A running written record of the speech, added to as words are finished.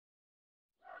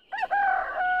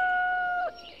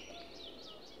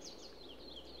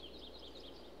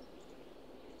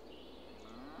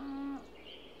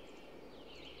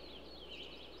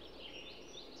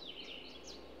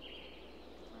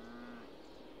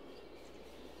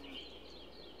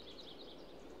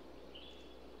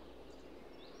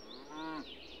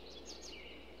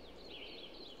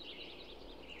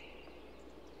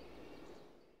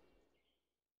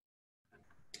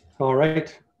All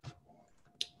right,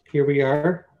 here we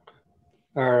are,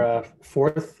 our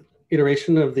fourth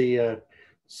iteration of the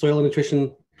Soil and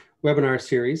Nutrition webinar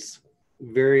series.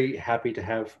 Very happy to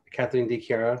have Kathleen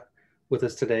DiChiara with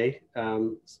us today,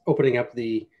 opening up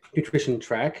the nutrition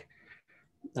track,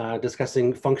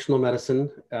 discussing functional medicine,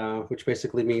 which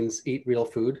basically means eat real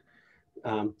food.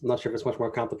 I'm not sure if it's much more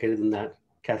complicated than that,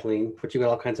 Kathleen, but you got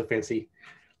all kinds of fancy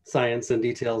science and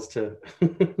details to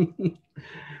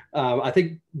I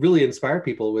think really inspire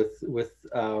people with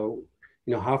how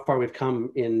far we've come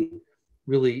in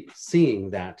really seeing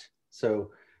that.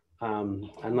 So I'm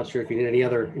not sure if you need any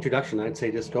other introduction. I'd say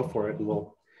just go for it, and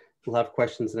we'll have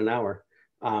questions in an hour.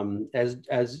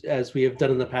 As we have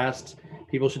done in the past,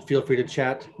 people should feel free to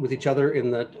chat with each other in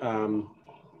the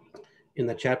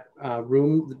chat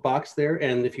room box there.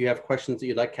 And if you have questions that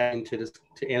you'd like Kathleen to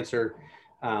answer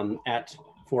at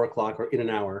 4 o'clock or in an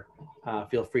hour,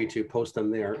 feel free to post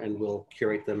them there, and we'll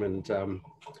curate them and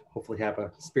hopefully have a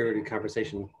spirited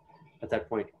conversation at that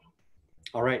point.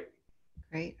 All right.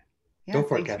 Great. Yeah, go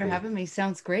for thanks it, Kathleen. for having me.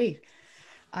 Sounds great.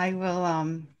 I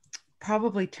will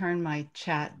probably turn my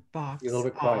chat box You're a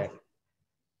little bit quiet. off.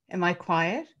 Am I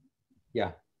quiet?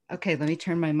 Yeah. Okay, let me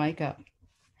turn my mic up.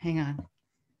 Hang on.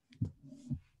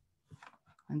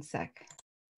 One sec.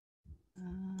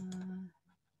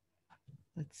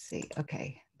 Let's see.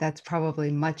 Okay, that's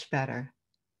probably much better.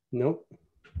 Nope.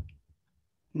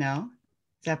 No?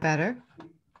 Is that better?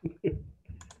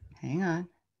 Hang on.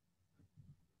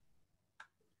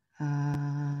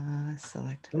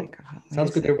 Select microphone.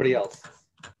 Sounds good to everybody else.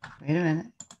 Wait a minute.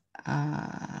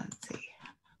 Let's see.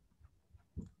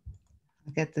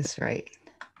 I'll get this right.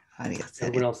 Audio settings.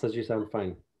 Everyone else says you sound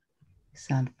fine.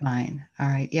 Sound fine. All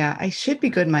right. Yeah, I should be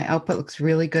good. My output looks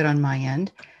really good on my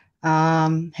end.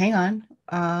 Hang on.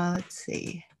 Let's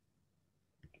see.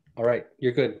 All right.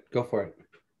 You're good. Go for it.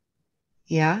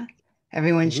 Yeah.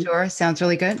 Everyone sure? Sounds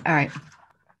really good. All right.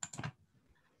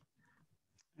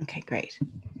 Okay, great.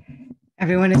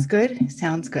 Everyone is good?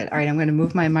 Sounds good. All right. I'm going to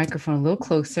move my microphone a little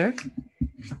closer.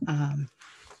 And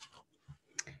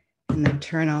then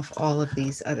turn off all of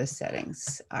these other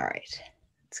settings. All right.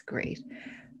 That's great.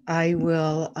 I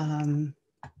will,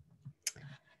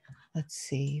 let's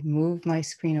see, move my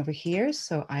screen over here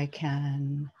so I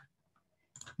can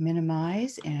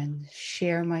minimize and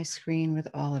share my screen with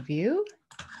all of you.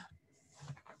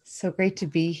 So great to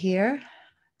be here.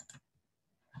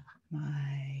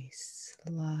 My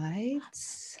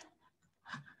slides.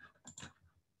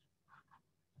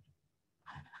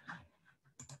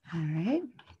 All right.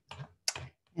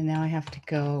 And now I have to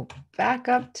go back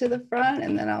up to the front,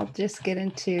 and then I'll just get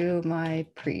into my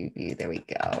preview. There we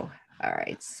go. All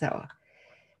right, so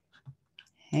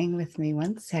hang with me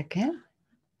one second.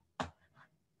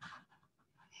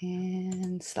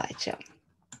 And slideshow.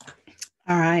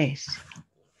 All right.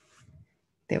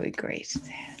 There we go. Great.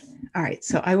 All right,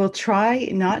 so I will try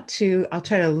I'll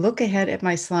try to look ahead at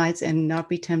my slides and not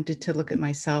be tempted to look at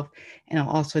myself. And I'll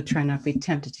also try not to be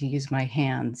tempted to use my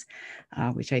hands,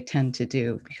 which I tend to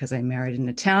do because I married an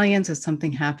Italian. So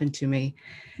something happened to me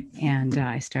and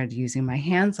I started using my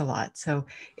hands a lot. So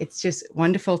it's just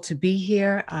wonderful to be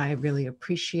here. I really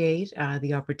appreciate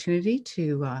the opportunity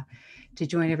to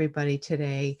join everybody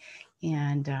today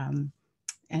and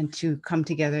to come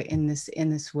together in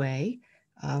this way.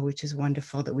 Which is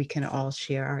wonderful that we can all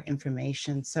share our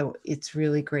information. So it's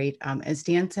really great. As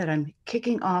Dan said, I'm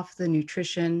kicking off the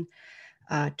nutrition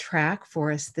track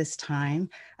for us this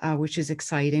time, which is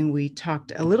exciting. We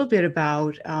talked a little bit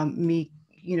about me,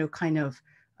 kind of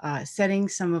setting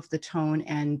some of the tone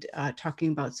and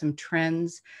talking about some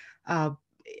trends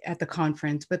at the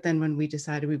conference. But then when we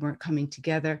decided we weren't coming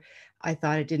together, I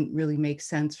thought it didn't really make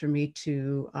sense for me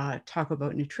to talk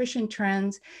about nutrition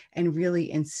trends. And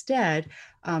really instead,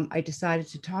 I decided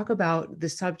to talk about the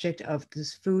subject of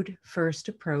this food first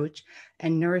approach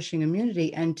and nourishing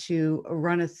immunity, and to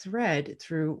run a thread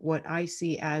through what I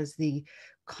see as the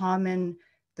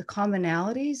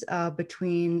commonalities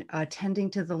between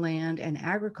tending to the land and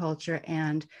agriculture,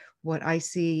 and what I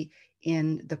see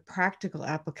in the practical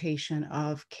application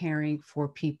of caring for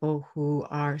people who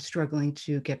are struggling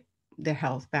to get their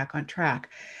health back on track.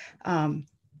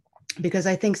 Because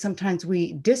I think sometimes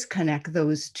we disconnect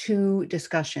those two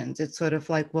discussions. It's sort of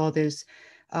like, well, there's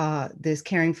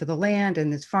caring for the land,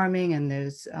 and there's farming, and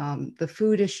there's the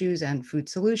food issues and food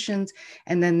solutions,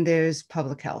 and then there's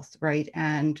public health, right?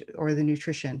 Or the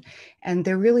nutrition. And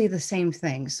they're really the same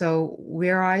thing. So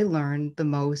where I learn the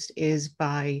most is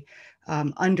by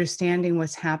understanding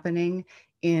what's happening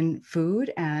in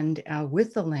food and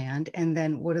with the land, and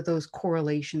then what are those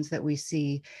correlations that we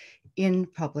see in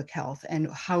public health, and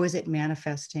how is it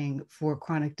manifesting for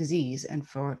chronic disease and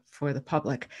for the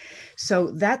public.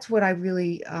 So that's what I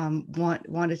really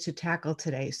wanted to tackle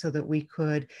today, so that we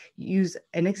could use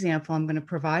an example. I'm going to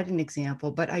provide an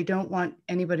example, but I don't want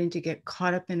anybody to get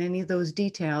caught up in any of those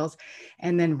details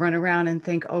and then run around and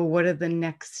think, oh, what are the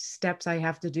next steps I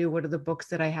have to do? What are the books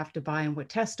that I have to buy? And what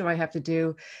tests do I have to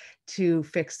do to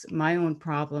fix my own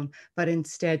problem? But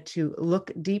instead to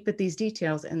look deep at these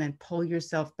details and then pull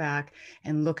yourself back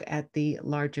and look at the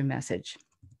larger message.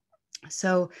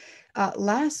 So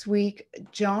last week,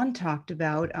 John talked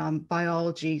about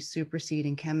biology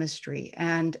superseding chemistry.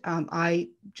 And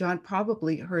John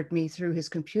probably heard me through his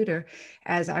computer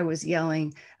as I was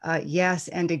yelling, yes,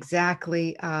 and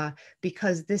exactly,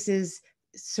 because this is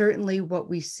certainly what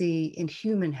we see in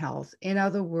human health. In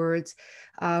other words,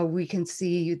 we can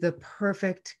see the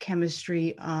perfect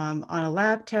chemistry on a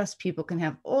lab test. People can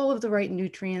have all of the right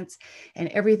nutrients and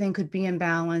everything could be in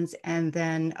balance, and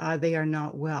then they are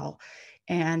not well.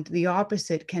 And the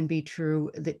opposite can be true,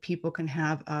 that people can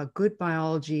have good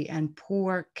biology and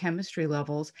poor chemistry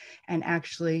levels and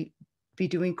actually be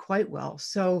doing quite well.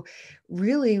 So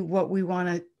really what we want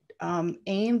to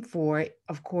aim for,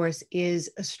 of course, is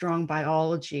a strong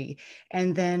biology,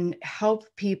 and then help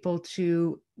people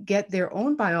to get their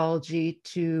own biology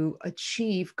to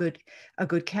achieve a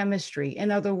good chemistry.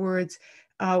 In other words,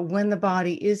 when the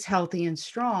body is healthy and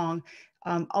strong,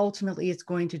 ultimately it's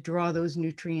going to draw those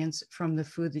nutrients from the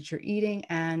food that you're eating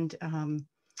and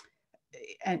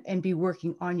be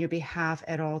working on your behalf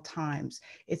at all times.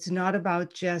 It's not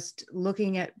about just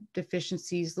looking at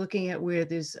deficiencies, looking at where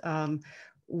there's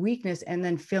weakness and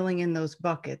then filling in those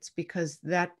buckets, because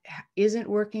that isn't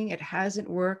working. It hasn't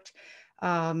worked.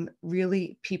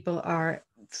 Really, people are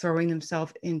throwing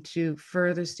themselves into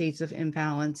further states of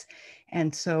imbalance.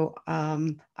 And so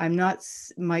I'm not,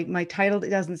 my title, it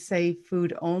doesn't say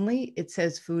food only, it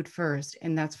says food first,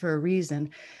 and that's for a reason.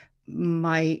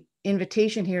 My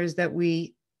invitation here is that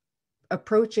we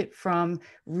approach it from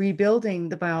rebuilding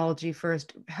the biology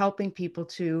first, helping people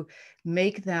to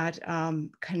make that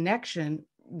connection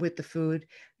with the food,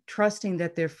 trusting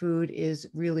that their food is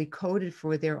really coded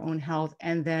for their own health,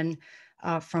 and then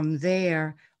from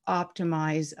there,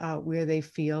 optimize where they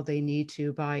feel they need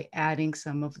to by adding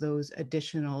some of those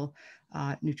additional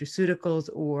nutraceuticals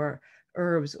or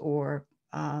herbs or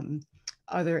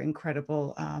other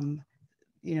incredible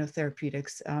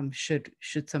therapeutics,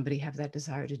 should somebody have that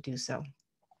desire to do so.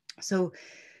 So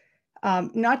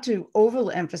not to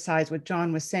overemphasize what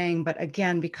John was saying, but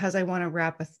again, because I want to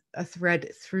wrap a thread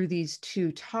through these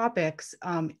two topics,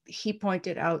 he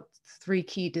pointed out three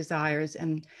key desires,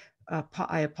 and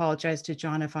I apologize to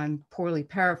John if I'm poorly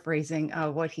paraphrasing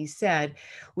what he said,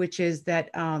 which is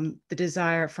that the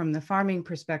desire from the farming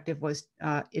perspective was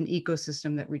an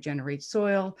ecosystem that regenerates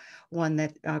soil, one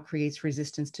that creates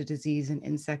resistance to disease and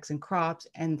insects and crops,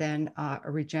 and then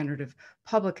a regenerative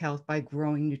public health by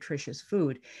growing nutritious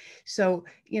food. So,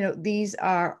 these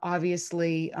are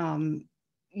obviously,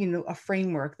 a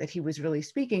framework that he was really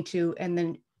speaking to, and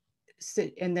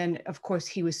then of course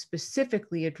he was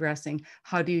specifically addressing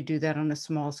how do you do that on a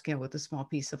small scale with a small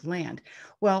piece of land.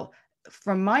 Well,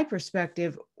 from my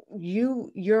perspective,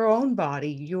 your own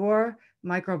body, your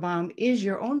microbiome is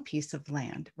your own piece of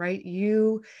land, right?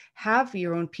 You have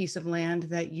your own piece of land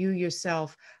that you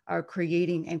yourself are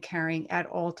creating and carrying at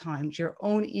all times, your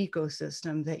own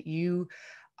ecosystem that you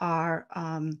are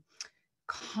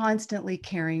constantly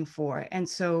caring for. And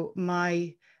so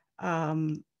my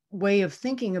way of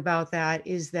thinking about that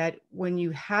is that when you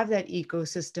have that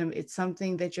ecosystem, it's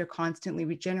something that you're constantly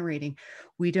regenerating.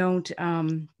 We don't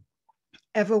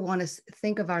ever want to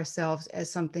think of ourselves as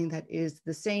something that is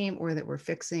the same, or that we're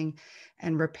fixing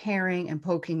and repairing and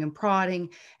poking and prodding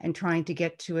and trying to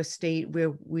get to a state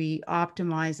where we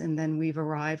optimize and then we've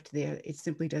arrived there. It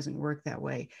simply doesn't work that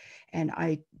way. And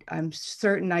I'm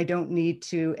certain I don't need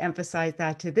to emphasize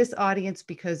that to this audience,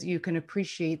 because you can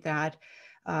appreciate that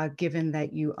given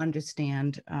that you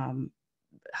understand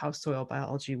how soil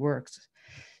biology works.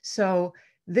 So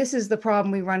this is the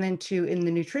problem we run into in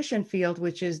the nutrition field,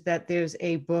 which is that there's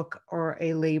a book or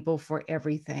a label for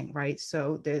everything, right?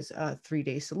 So there's a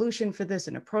 3-day solution for this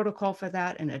and a protocol for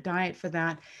that and a diet for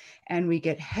that. And we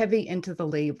get heavy into the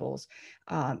labels.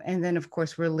 And then of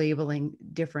course, we're labeling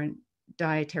different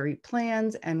dietary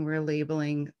plans, and we're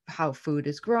labeling how food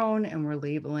is grown, and we're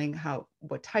labeling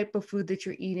what type of food that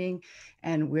you're eating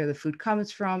and where the food comes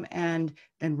from, and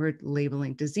then we're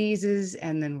labeling diseases,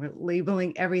 and then we're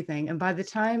labeling everything. And by the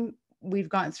time we've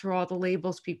gotten through all the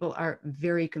labels, people are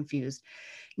very confused.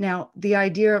 Now, the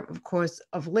idea, of course,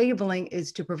 of labeling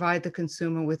is to provide the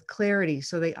consumer with clarity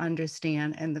so they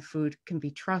understand and the food can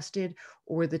be trusted,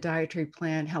 or the dietary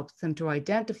plan helps them to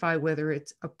identify whether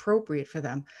it's appropriate for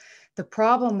them. The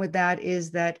problem with that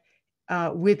is that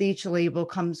with each label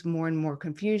comes more and more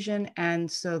confusion. And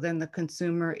so then the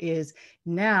consumer is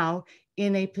now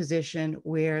in a position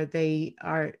where they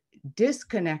are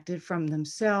disconnected from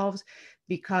themselves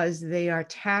because they are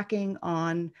tacking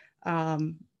on,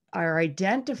 are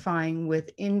identifying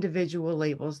with individual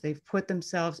labels. They've put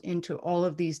themselves into all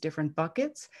of these different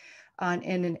buckets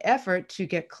in an effort to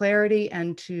get clarity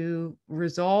and to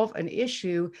resolve an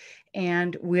issue.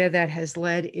 And where that has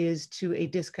led is to a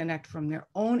disconnect from their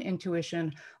own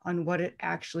intuition on what it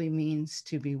actually means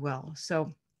to be well.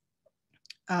 So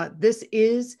this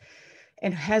is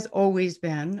and has always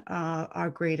been our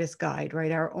greatest guide,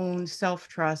 right? Our own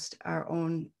self-trust, our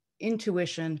own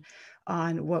intuition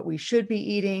on what we should be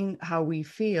eating, how we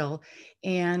feel.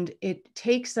 And it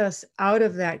takes us out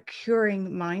of that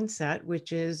curing mindset,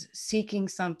 which is seeking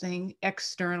something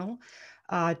external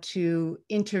to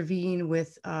intervene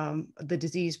with the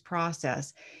disease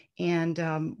process.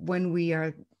 And when we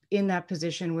are in that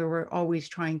position where we're always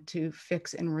trying to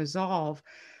fix and resolve,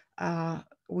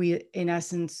 we, in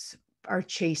essence, are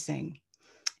chasing.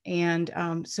 And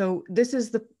so this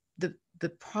is the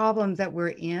problem that we're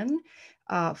in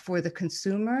for the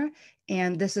consumer.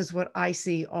 And this is what I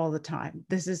see all the time.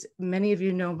 This is, many of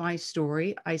you know my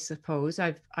story, I suppose.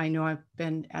 I know I've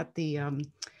been at the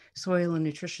Soil and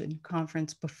Nutrition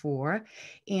Conference before.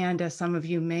 And some of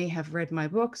you may have read my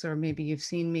books, or maybe you've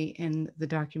seen me in the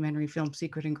documentary film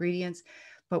Secret Ingredients.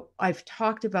 But I've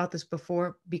talked about this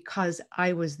before because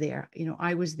I was there. You know,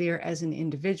 I was there as an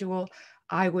individual.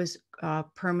 I was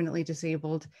permanently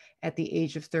disabled at the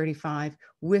age of 35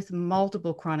 with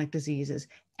multiple chronic diseases.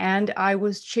 And I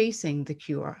was chasing the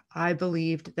cure. I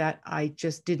believed that I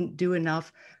just didn't do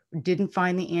enough, didn't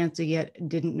find the answer yet,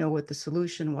 didn't know what the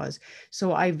solution was.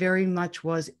 So I very much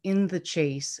was in the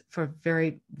chase for a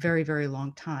very, very, very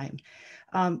long time.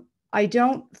 I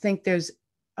don't think there's,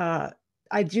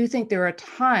 I do think there are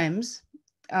times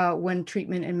when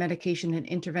treatment and medication and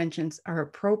interventions are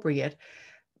appropriate.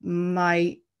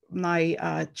 My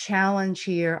challenge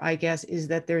here, I guess, is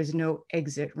that there's no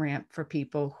exit ramp for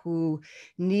people who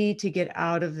need to get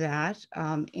out of that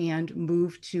and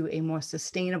move to a more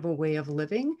sustainable way of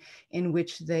living, in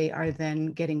which they are then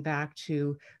getting back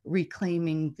to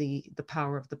reclaiming the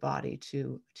power of the body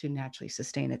to naturally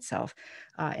sustain itself.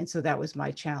 And so that was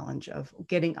my challenge of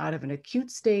getting out of an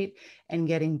acute state and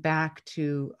getting back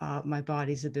to my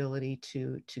body's ability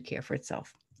to care for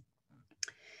itself.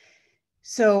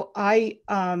 So I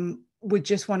would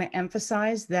just want to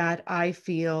emphasize that I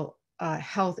feel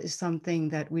health is something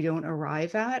that we don't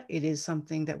arrive at. It is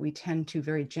something that we tend to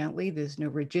very gently. There's no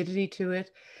rigidity to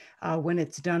it. When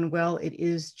it's done well, it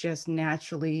is just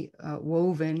naturally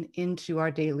woven into our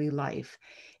daily life.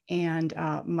 And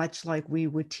much like we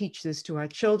would teach this to our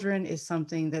children, is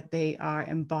something that they are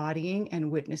embodying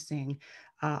and witnessing.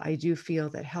 I do feel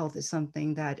that health is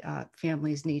something that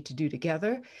families need to do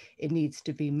together. It needs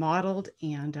to be modeled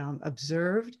and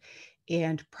observed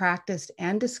and practiced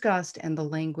and discussed, and the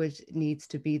language needs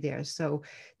to be there. So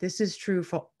this is true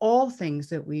for all things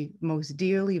that we most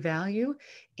dearly value.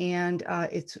 And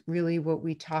it's really what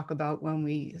we talk about when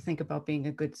we think about being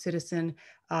a good citizen,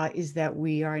 is that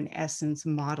we are in essence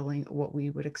modeling what we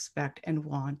would expect and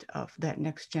want of that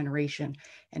next generation.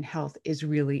 And health is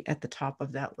really at the top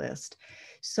of that list.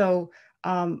 So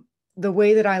the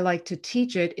way that I like to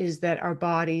teach it is that our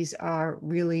bodies are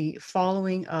really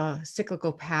following a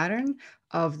cyclical pattern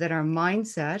of that our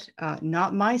mindset,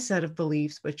 not my set of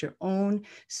beliefs, but your own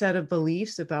set of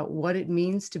beliefs about what it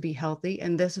means to be healthy.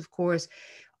 And this, of course,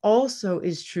 also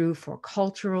is true for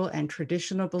cultural and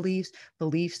traditional beliefs,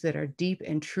 beliefs that are deep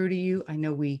and true to you. I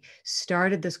know we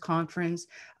started this conference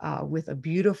with a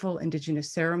beautiful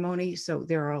Indigenous ceremony, so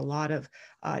there are a lot of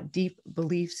deep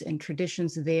beliefs and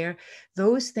traditions there.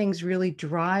 Those things really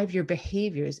drive your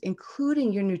behaviors,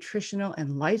 including your nutritional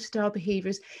and lifestyle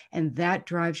behaviors, and that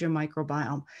drives your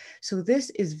microbiome. So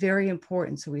this is very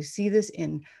important. So we see this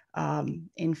in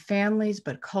families,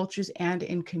 but cultures and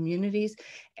in communities.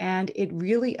 And it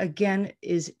really, again,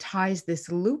 ties this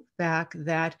loop back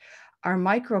that our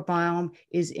microbiome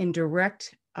is in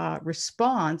direct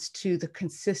response to the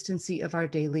consistency of our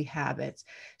daily habits.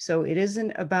 So it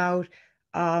isn't about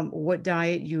what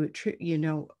diet you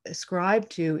ascribe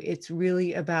to. It's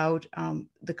really about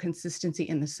the consistency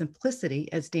and the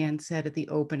simplicity, as Dan said at the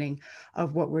opening,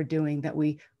 of what we're doing, that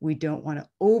we don't want to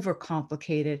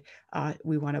overcomplicate it.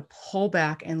 We want to pull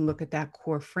back and look at that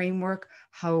core framework.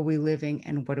 How are we living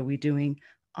and what are we doing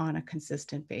on a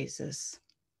consistent basis?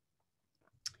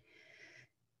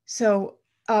 So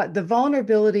the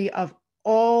vulnerability of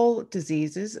all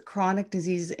diseases, chronic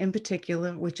diseases in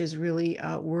particular, which is really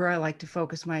where I like to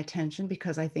focus my attention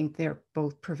because I think they're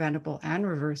both preventable and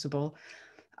reversible,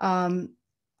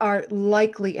 are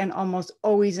likely and almost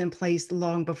always in place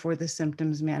long before the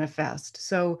symptoms manifest.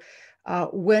 So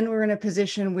when we're in a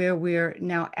position where we're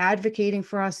now advocating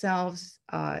for ourselves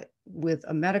with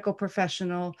a medical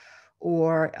professional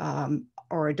or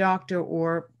a doctor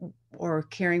or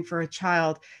caring for a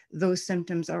child, those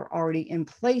symptoms are already in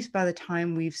place by the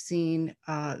time we've seen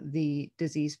the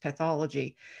disease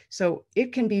pathology. So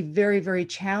it can be very, very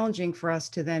challenging for us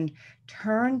to then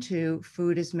turn to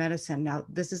food as medicine. Now,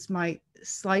 this is my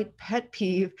slight pet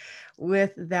peeve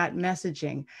with that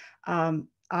messaging.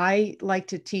 I like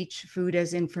to teach food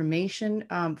as information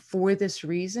for this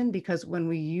reason, because when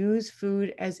we use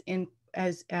food as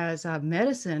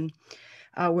medicine,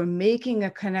 we're making a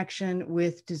connection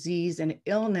with disease and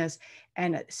illness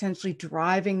and essentially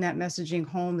driving that messaging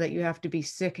home that you have to be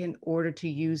sick in order to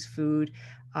use food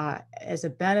as a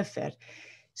benefit.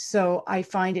 So I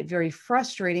find it very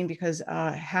frustrating because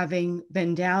having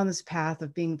been down this path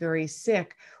of being very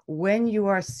sick, when you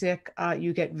are sick,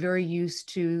 you get very used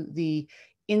to the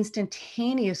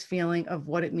instantaneous feeling of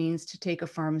what it means to take a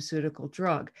pharmaceutical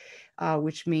drug,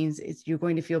 which means you're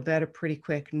going to feel better pretty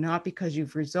quick, not because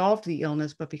you've resolved the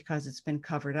illness, but because it's been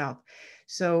covered up.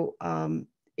 So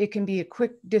it can be a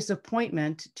quick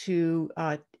disappointment to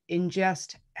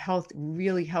ingest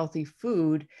really healthy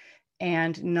food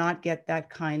and not get that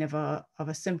kind of a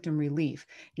symptom relief.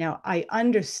 Now, I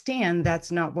understand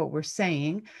that's not what we're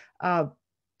saying, but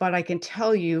I can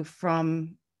tell you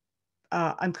from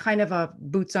I'm kind of a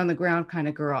boots on the ground kind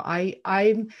of girl.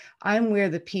 I'm where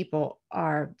the people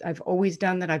are. I've always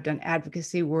done that. I've done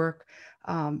advocacy work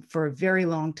for a very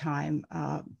long time,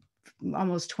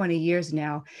 almost 20 years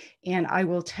now. And I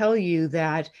will tell you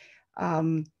that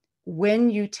when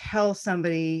you tell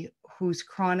somebody who's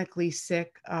chronically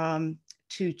sick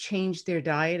to change their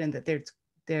diet and that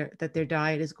their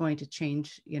diet is going to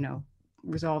change,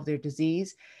 resolve their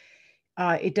disease,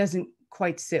 it doesn't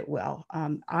quite sit well.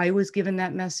 I was given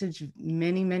that message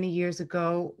many, many years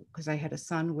ago because I had a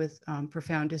son with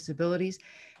profound disabilities.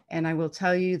 And I will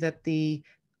tell you that the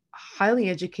highly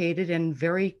educated and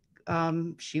very,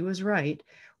 she was right,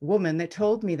 woman that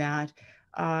told me that,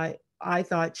 I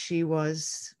thought she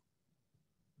was,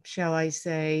 shall I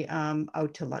say,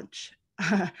 out to lunch,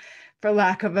 for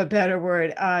lack of a better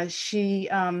word. I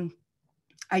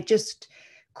just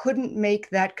couldn't make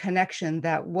that connection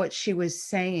that what she was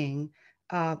saying,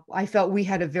 I felt we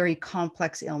had a very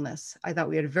complex illness. I thought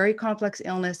we had a very complex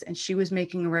illness and she was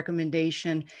making a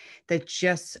recommendation that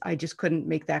I just couldn't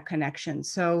make that connection.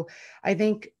 So I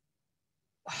think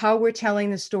how we're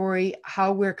telling the story,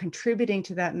 how we're contributing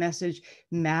to that message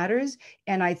matters.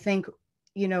 And I think,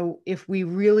 if we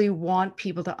really want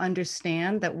people to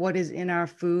understand that what is in our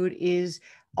food is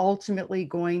ultimately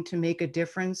going to make a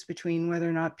difference between whether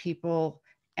or not people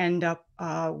end up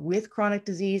with chronic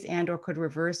disease and or could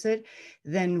reverse it,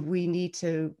 then we need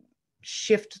to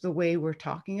shift the way we're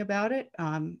talking about it.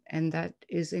 And that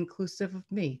is inclusive of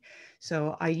me.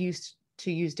 So I used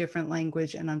to use different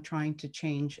language and I'm trying to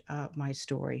change my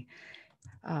story.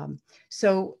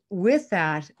 So with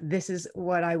that, this is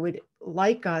what I would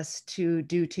like us to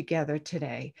do together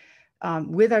today.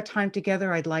 With our time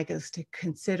together, I'd like us to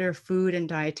consider food and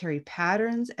dietary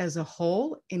patterns as a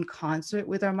whole in concert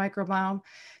with our microbiome,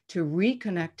 to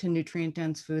reconnect to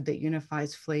nutrient-dense food that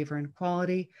unifies flavor and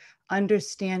quality,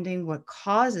 understanding what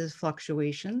causes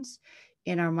fluctuations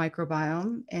in our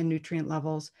microbiome and nutrient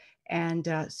levels, and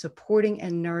supporting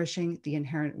and nourishing the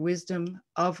inherent wisdom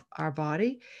of our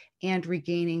body and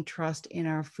regaining trust in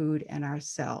our food and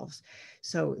ourselves.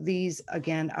 So these,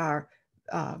 again, are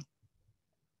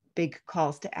big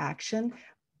calls to action.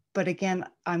 But again,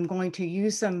 I'm going to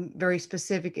use some very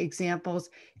specific examples,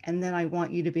 and then I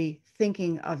want you to be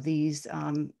thinking of these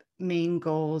main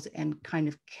goals and kind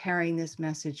of carrying this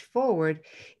message forward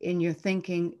in your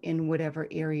thinking in whatever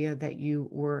area that you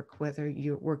work, whether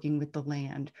you're working with the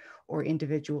land or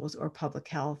individuals or public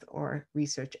health or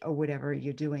research or whatever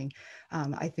you're doing.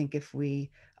 I think if we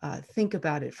think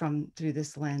about it through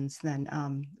this lens, then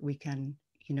we can,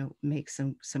 make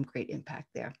some great impact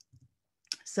there.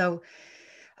 So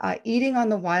eating on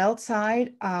the wild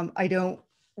side, I don't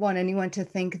want anyone to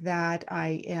think that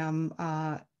I am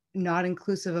not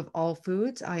inclusive of all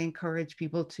foods. I encourage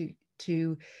people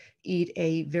to eat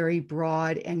a very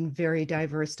broad and very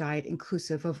diverse diet,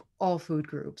 inclusive of all food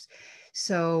groups.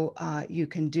 So you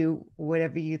can do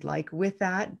whatever you'd like with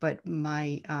that, but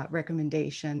my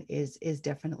recommendation is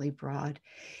definitely broad.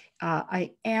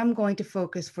 I am going to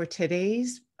focus for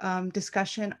today's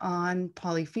discussion on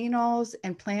polyphenols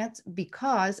and plants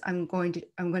because I'm going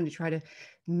to try to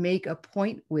make a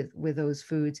point with those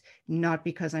foods, not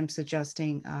because I'm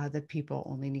suggesting that people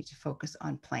only need to focus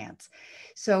on plants.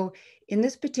 So in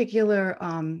this particular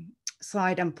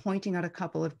slide, I'm pointing out a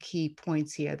couple of key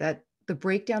points here, that the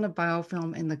breakdown of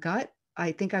biofilm in the gut.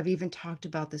 I think I've even talked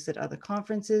about this at other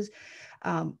conferences.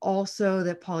 Also,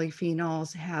 that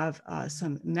polyphenols have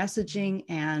some messaging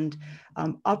and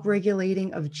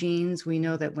upregulating of genes. We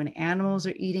know that when animals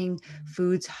are eating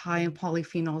foods high in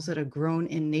polyphenols that are grown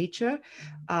in nature,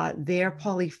 their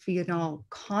polyphenol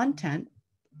content,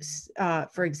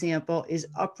 for example, is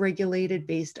upregulated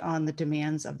based on the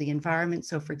demands of the environment.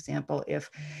 So for example, if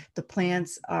the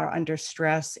plants are under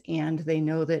stress and they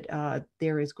know that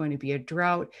there is going to be a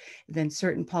drought, then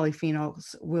certain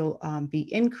polyphenols will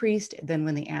be increased. Then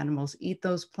when the animals eat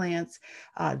those plants,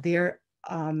 their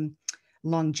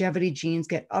longevity genes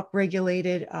get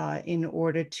upregulated in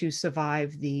order to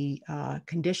survive the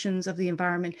conditions of the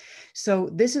environment.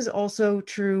 So this is also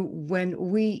true when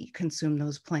we consume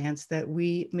those plants, that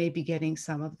we may be getting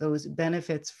some of those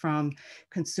benefits from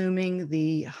consuming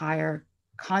the higher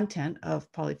content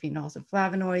of polyphenols and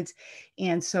flavonoids.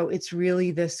 And so it's really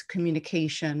this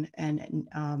communication and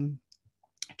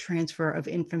transfer of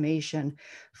information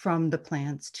from the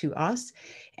plants to us.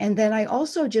 And then I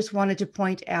also just wanted to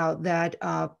point out that,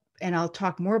 and I'll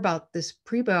talk more about this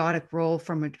prebiotic role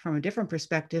from a different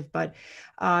perspective, but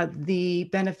the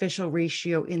beneficial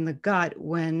ratio in the gut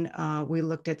when we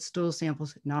looked at stool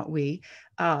samples, not we,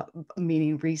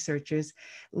 meaning researchers,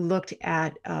 looked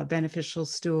at beneficial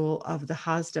stool of the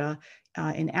Hasda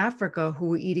in Africa, who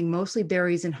were eating mostly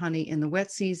berries and honey in the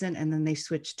wet season, and then they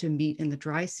switched to meat in the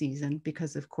dry season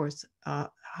because, of course,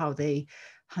 how they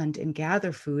hunt and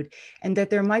gather food, and that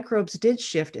their microbes did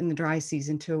shift in the dry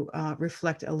season to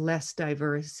reflect a less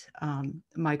diverse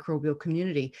microbial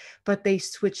community, but they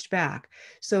switched back.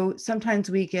 So sometimes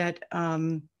we get,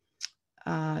 shall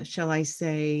I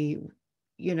say,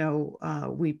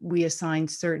 we assign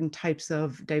certain types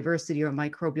of diversity or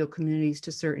microbial communities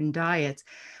to certain diets,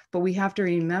 but we have to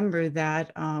remember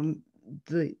that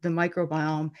the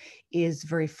microbiome is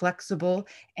very flexible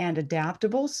and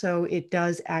adaptable. So it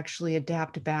does actually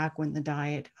adapt back when the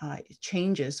diet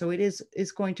changes. So it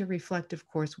is going to reflect, of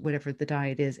course, whatever the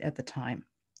diet is at the time.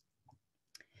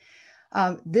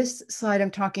 This slide,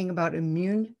 I'm talking about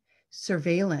immune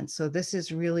surveillance. So this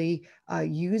is really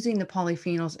using the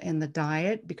polyphenols in the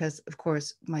diet because, of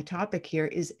course, my topic here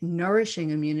is nourishing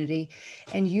immunity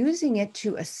and using it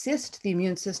to assist the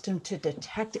immune system to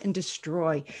detect and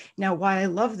destroy. Now, why I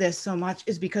love this so much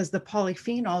is because the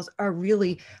polyphenols are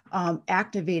really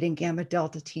activating gamma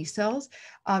delta T cells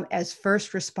as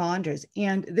first responders.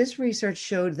 And this research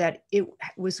showed that it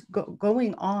was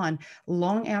going on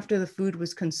long after the food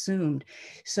was consumed.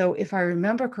 So if I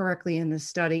remember correctly in this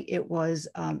study, it was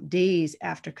days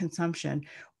after consumption.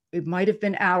 It might have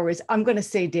been hours. I'm going to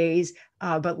say days,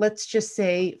 but let's just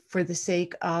say for the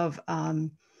sake of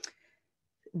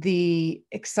the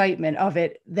excitement of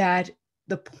it, that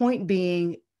the point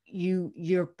being,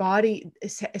 your body,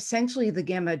 essentially the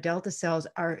gamma delta cells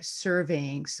are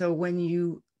surveying. So when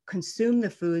you consume the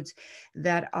foods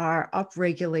that are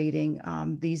upregulating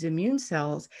these immune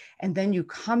cells, and then you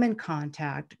come in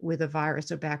contact with a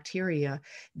virus or bacteria,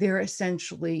 they're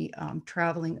essentially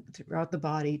traveling throughout the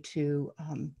body to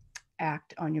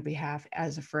act on your behalf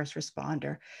as a first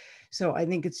responder. So I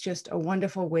think it's just a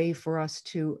wonderful way for us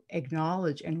to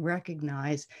acknowledge and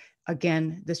recognize,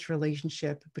 again, this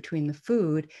relationship between the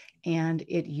food and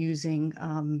it using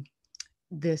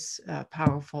this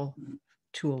powerful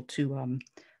tool to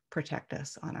protect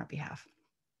us on our behalf.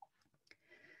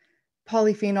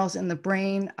 Polyphenols in the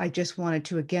brain, I just wanted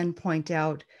to again point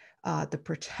out the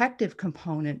protective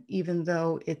component, even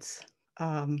though it's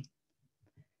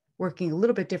working a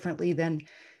little bit differently than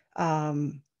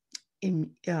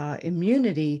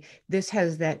immunity. This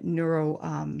has that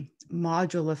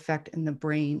neuromodule effect in the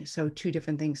brain. So two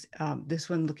different things. This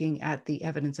one looking at the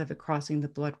evidence of it crossing the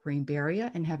blood-brain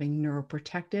barrier and having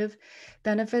neuroprotective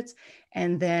benefits.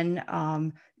 And then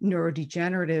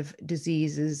neurodegenerative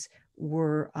diseases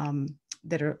were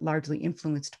that are largely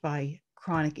influenced by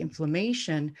chronic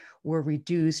inflammation were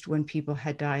reduced when people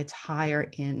had diets higher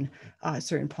in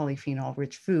certain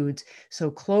polyphenol-rich foods.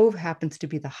 So clove happens to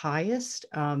be the highest,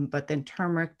 but then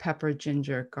turmeric, pepper,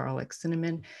 ginger, garlic,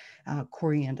 cinnamon,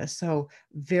 coriander. So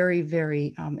very,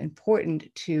 very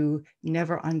important to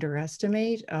never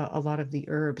underestimate a lot of the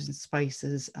herbs and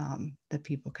spices that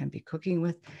people can be cooking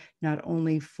with, not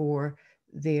only for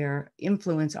their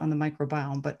influence on the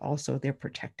microbiome, but also their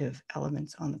protective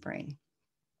elements on the brain.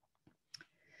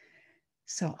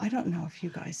 So I don't know if you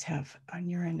guys have on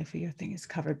your end, if your thing is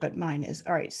covered, but mine is.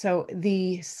 All right, so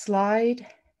the slide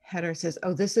header says,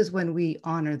 oh, this is when we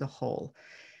honor the whole.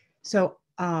 So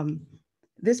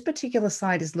this particular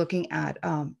slide is looking at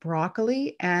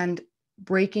broccoli and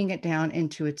breaking it down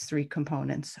into its three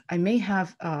components. I may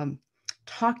have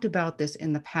talked about this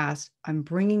in the past. I'm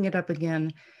bringing it up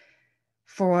again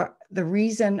for the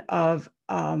reason of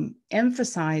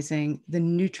emphasizing the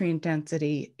nutrient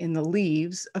density in the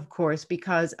leaves, of course,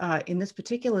 because in this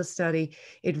particular study,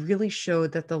 it really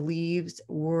showed that the leaves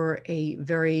were a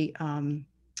very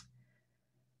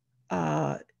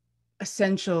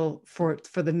essential for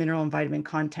the mineral and vitamin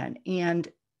content. And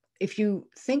if you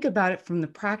think about it from the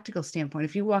practical standpoint,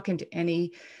 if you walk into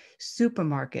any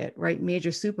supermarket, right,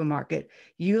 major supermarket,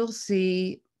 you'll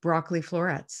see broccoli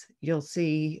florets, you'll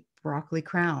see broccoli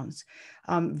crowns.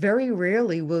 Very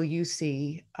rarely will you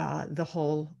see the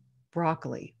whole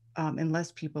broccoli,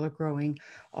 unless people are growing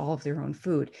all of their own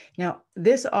food. Now,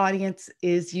 this audience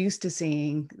is used to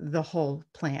seeing the whole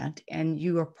plant, and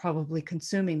you are probably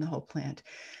consuming the whole plant.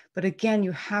 But again,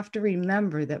 you have to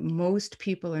remember that most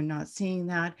people are not seeing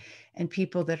that, and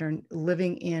people that are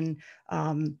living in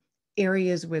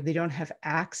areas where they don't have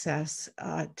access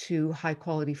to high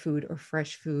quality food or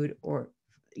fresh food, or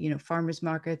farmers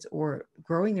markets, or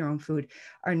growing their own food,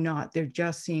 are not. They're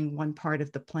just seeing one part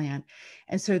of the plant.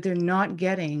 And so they're not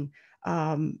getting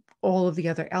all of the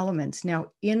other elements.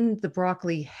 Now, in the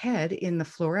broccoli head, in the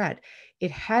floret,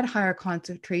 it had higher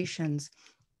concentrations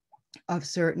of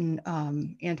certain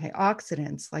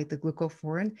antioxidants like the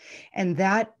glucophorin. And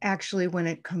that actually, when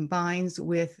it combines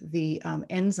with the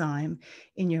enzyme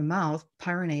in your mouth,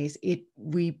 pyranase,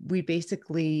 we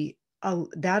basically,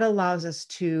 that allows us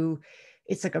to,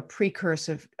 it's like a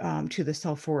precursor to the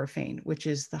sulforaphane, which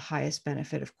is the highest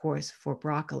benefit, of course, for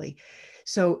broccoli.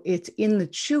 So it's in the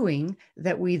chewing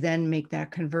that we then make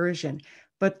that conversion.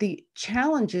 But the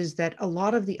challenge is that a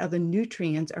lot of the other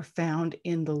nutrients are found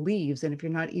in the leaves. And if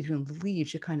you're not eating the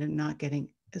leaves, you're kind of not getting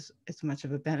as much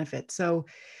of a benefit. So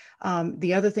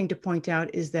the other thing to point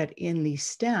out is that in the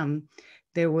stem,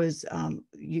 there was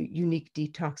unique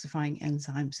detoxifying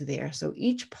enzymes there. So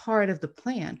each part of the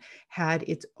plant had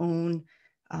its own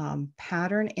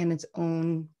pattern and its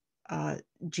own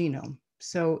genome.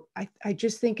 So I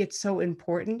just think it's so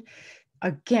important,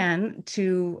 again,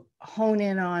 to hone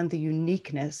in on the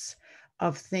uniqueness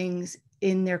of things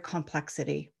in their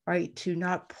complexity, right? To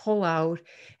not pull out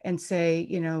and say,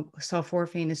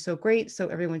 sulforaphane is so great, so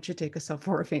everyone should take a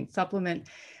sulforaphane supplement,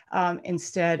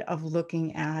 instead of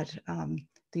looking at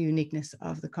the uniqueness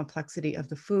of the complexity of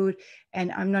the food.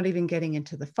 And I'm not even getting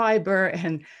into the fiber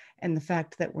and the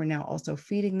fact that we're now also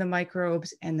feeding the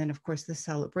microbes, and then of course the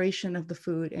celebration of the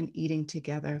food and eating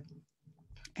together.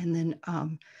 And then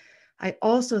I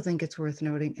also think it's worth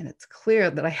noting, and it's clear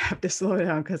that I have to slow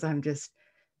down because I'm just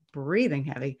breathing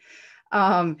heavy,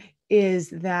 is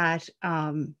that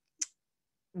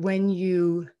when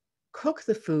you cook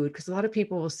the food, because a lot of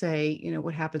people will say,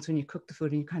 what happens when you cook the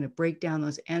food and you kind of break down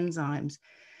those enzymes.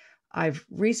 I've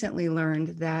recently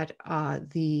learned that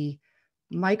the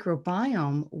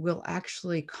microbiome will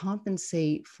actually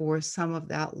compensate for some of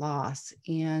that loss.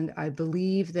 And I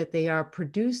believe that they are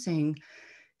producing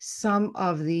some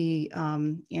of the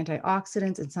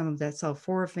antioxidants and some of that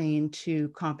sulforaphane to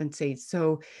compensate.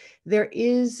 So there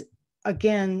is,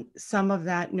 again, some of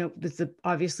that,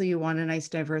 obviously you want a nice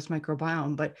diverse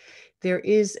microbiome, but there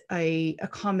is a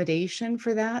accommodation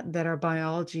for that our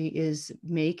biology is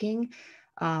making.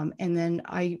 And then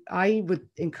I would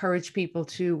encourage people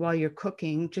to, while you're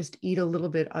cooking, just eat a little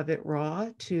bit of it raw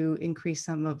to increase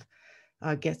some of,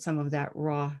 get some of that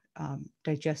raw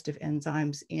digestive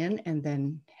enzymes in, and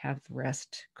then have the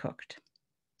rest cooked.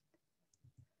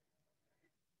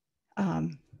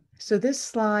 So this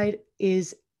slide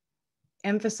is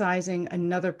emphasizing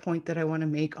another point that I want to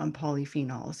make on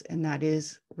polyphenols, and that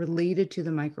is related to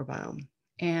the microbiome.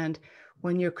 And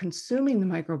when you're consuming the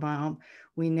microbiome,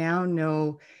 we now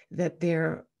know that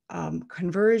their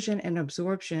conversion and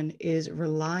absorption is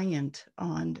reliant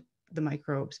on the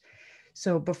microbes.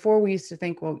 So before we used to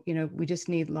think, well, we just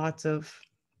need lots of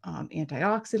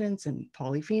antioxidants and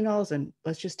polyphenols, and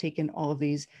let's just take in all of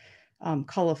these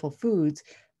colorful foods,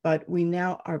 but we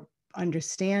now are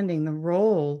understanding the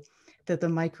role that the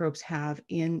microbes have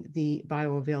in the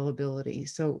bioavailability.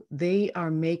 So they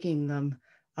are making them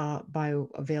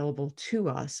bioavailable to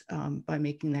us by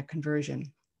making that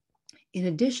conversion. In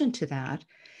addition to that,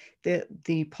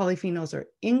 the polyphenols are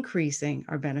increasing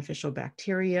our beneficial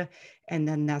bacteria, and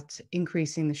then that's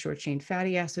increasing the short chain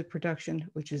fatty acid production,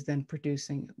 which is then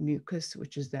producing mucus,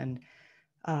 which is then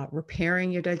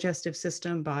repairing your digestive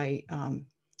system by,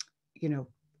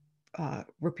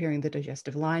 repairing the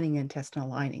digestive lining, intestinal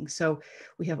lining. So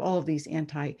we have all of these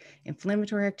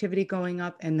anti-inflammatory activity going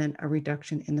up, and then a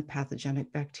reduction in the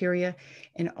pathogenic bacteria,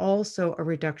 and also a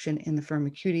reduction in the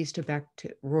Firmicutes to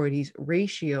Bacteroides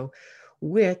ratio,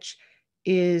 which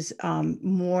is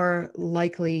more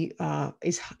likely,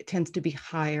 tends to be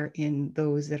higher in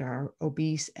those that are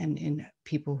obese and in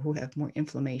people who have more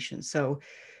inflammation. So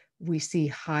we see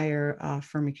higher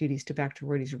Firmicutes to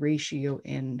Bacteroides ratio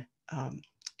in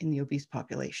the obese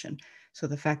population. So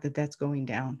the fact that that's going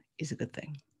down is a good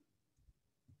thing.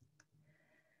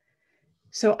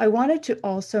 So I wanted to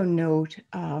also note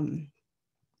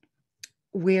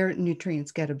where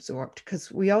nutrients get absorbed,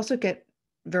 because we also get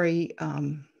very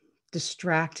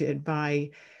distracted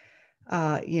by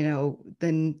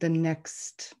the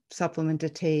next supplement to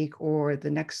take, or the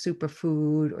next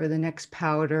superfood, or the next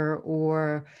powder,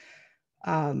 or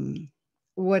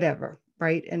whatever,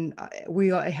 right? And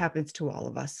it happens to all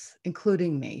of us,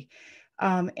 including me.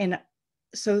 And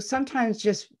so sometimes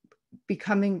just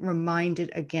becoming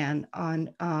reminded again on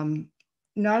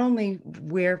not only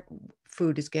where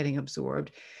food is getting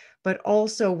absorbed, but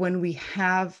also when we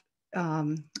have,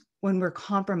 when we're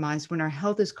compromised, when our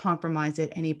health is compromised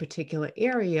at any particular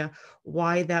area,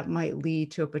 why that might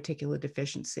lead to a particular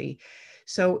deficiency.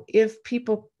 So if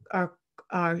people are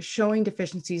showing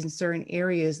deficiencies in certain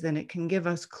areas, then it can give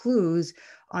us clues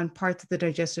on parts of the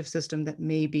digestive system that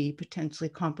may be potentially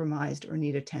compromised or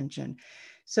need attention.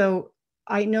 So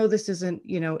I know this isn't,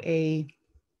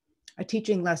 a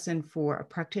teaching lesson for a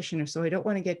practitioner, so I don't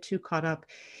want to get too caught up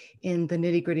in the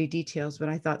nitty-gritty details, but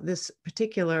I thought this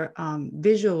particular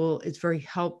visual is very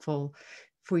helpful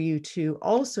for you to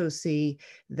also see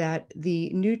that the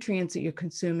nutrients that you're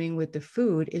consuming with the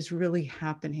food is really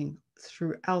happening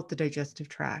throughout the digestive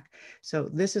tract. So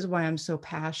this is why I'm so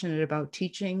passionate about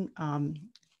teaching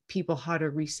people how to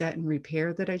reset and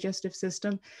repair the digestive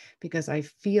system, because I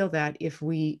feel that if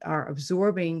we are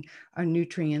absorbing our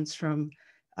nutrients from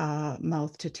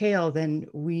mouth to tail, then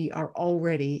we are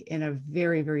already in a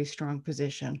very, very strong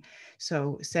position.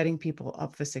 So setting people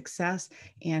up for success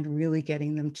and really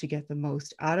getting them to get the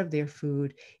most out of their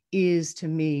food is, to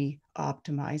me,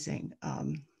 optimizing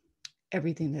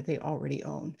everything that they already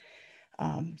own.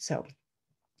 So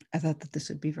I thought that this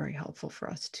would be very helpful for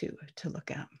us to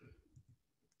look at.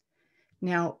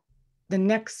 Now, the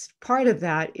next part of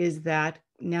that is that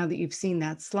now that you've seen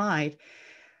that slide,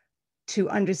 to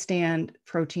understand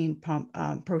proton pump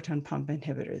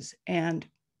inhibitors. And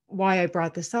why I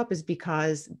brought this up is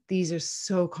because these are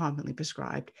so commonly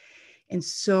prescribed and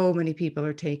so many people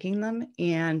are taking them.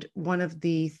 And one of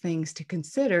the things to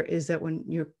consider is that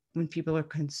when people are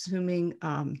consuming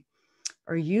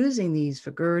or using these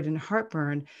for GERD and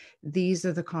heartburn, these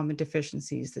are the common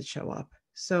deficiencies that show up.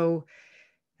 So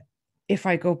if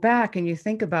I go back and you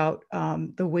think about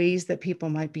the ways that people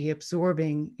might be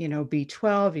absorbing,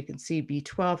 B12, you can see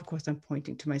B12. Of course, I'm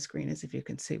pointing to my screen as if you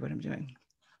can see what I'm doing.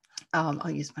 I'll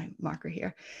use my marker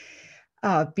here.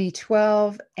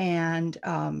 B12 and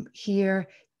here,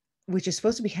 which is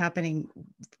supposed to be happening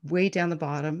way down the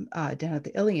bottom, down at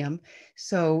the ileum.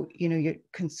 So, you're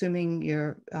consuming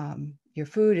your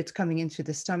food, it's coming into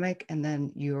the stomach, and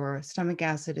then your stomach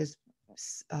acid is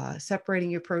separating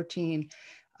your protein,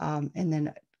 and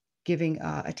then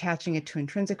attaching it to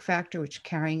intrinsic factor, which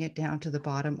carrying it down to the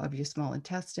bottom of your small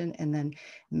intestine, and then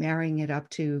marrying it up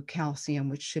to calcium,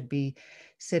 which should be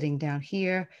sitting down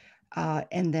here.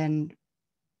 And then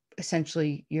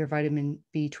essentially your vitamin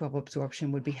B12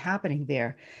 absorption would be happening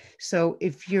there. So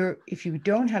if you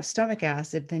don't have stomach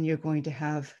acid, then you're going to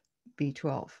have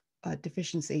B12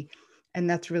 deficiency. And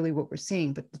that's really what we're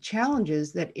seeing. But the challenge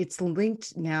is that it's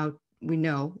linked now, we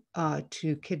know,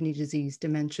 to kidney disease,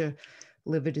 dementia,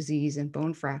 liver disease, and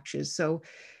bone fractures. So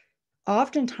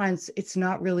oftentimes it's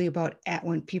not really about,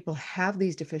 when people have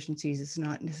these deficiencies, it's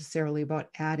not necessarily about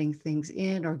adding things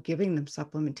in or giving them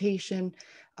supplementation,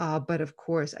 but of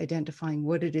course, identifying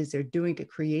what it is they're doing to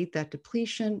create that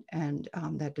depletion and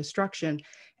that destruction,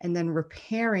 and then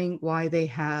repairing why they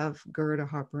have GERD or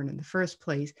heartburn in the first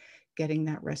place, getting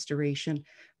that restoration,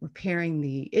 repairing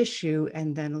the issue,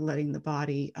 and then letting the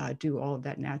body do all of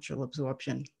that natural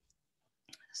absorption.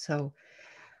 So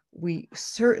we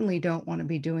certainly don't want to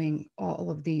be doing all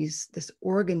of this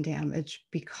organ damage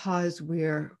because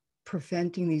we're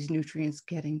preventing these nutrients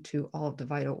getting to all of the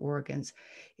vital organs.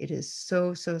 It is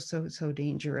so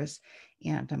dangerous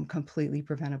and completely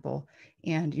preventable.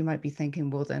 And you might be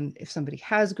thinking, well, then if somebody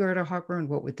has GERD or heartburn,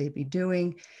 what would they be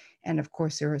doing? And of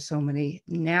course, there are so many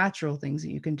natural things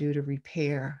that you can do to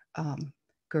repair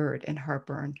GERD and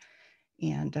heartburn.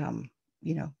 And,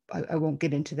 I won't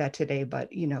get into that today, but,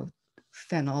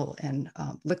 fennel and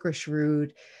licorice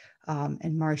root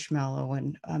and marshmallow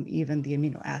and even the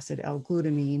amino acid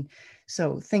L-glutamine.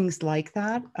 So things like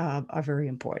that are very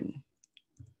important.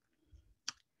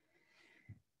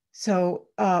 So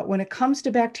when it comes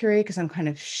to bacteria, because I'm kind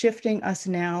of shifting us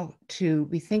now to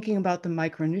be thinking about the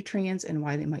micronutrients and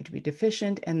why they might be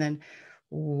deficient, and then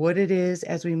what it is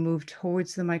as we move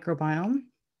towards the microbiome.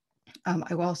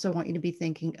 I also want you to be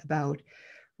thinking about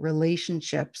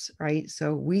relationships, right?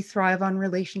 So we thrive on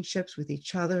relationships with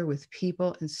each other, with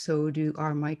people, and so do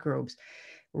our microbes.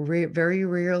 Very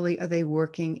rarely are they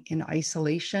working in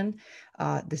isolation.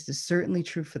 This is certainly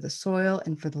true for the soil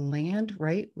and for the land,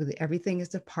 right? Everything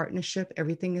is a partnership,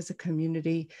 everything is a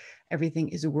community, everything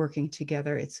is working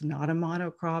together. It's not a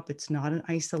monocrop, it's not an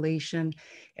isolation.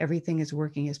 Everything is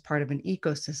working as part of an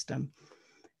ecosystem.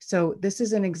 So this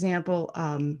is an example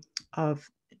of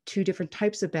two different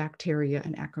types of bacteria,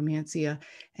 an Akkermansia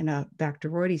and a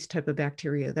Bacteroides type of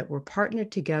bacteria that were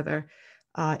partnered together.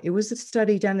 It was a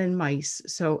study done in mice.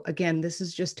 So again, this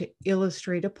is just to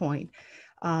illustrate a point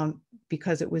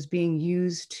because it was being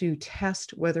used to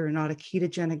test whether or not a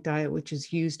ketogenic diet, which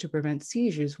is used to prevent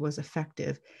seizures, was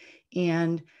effective.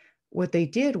 And what they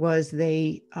did was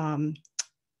they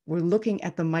were looking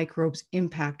at the microbes'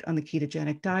 impact on the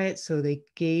ketogenic diet. So they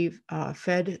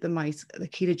fed the mice the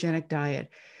ketogenic diet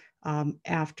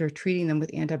after treating them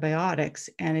with antibiotics,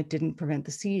 and it didn't prevent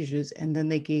the seizures. And then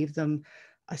they gave them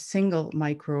a single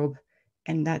microbe,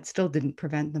 and that still didn't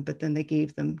prevent them. But then they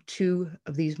gave them two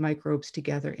of these microbes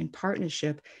together in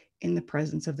partnership in the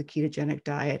presence of the ketogenic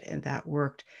diet, and that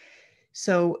worked.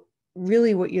 So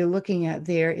really what you're looking at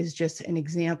there is just an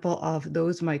example of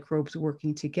those microbes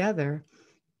working together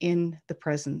in the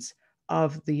presence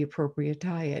of the appropriate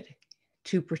diet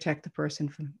to protect the person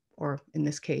from, or in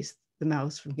this case, the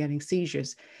mouse from getting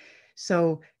seizures.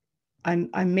 So I'm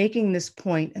making this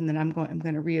point, and then I'm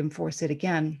going to reinforce it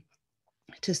again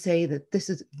to say that this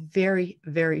is very,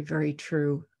 very, very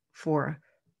true for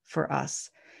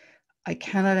us. I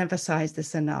cannot emphasize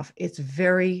this enough. It's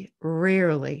very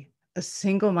rarely a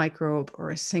single microbe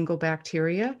or a single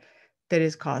bacteria that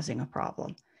is causing a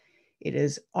problem. It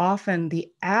is often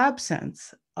the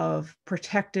absence of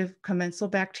protective commensal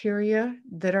bacteria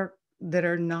that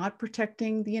are not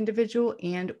protecting the individual,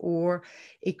 and or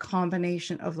a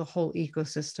combination of the whole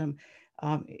ecosystem.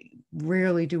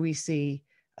 Rarely do we see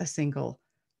a single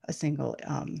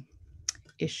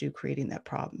issue creating that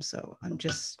problem. So I'm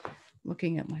just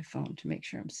looking at my phone to make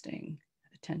sure I'm staying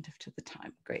attentive to the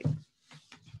time. Great.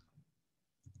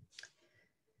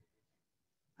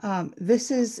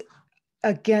 This is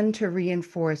again to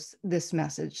reinforce this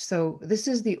message. So this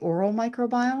is the oral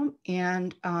microbiome,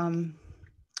 and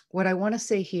what I want to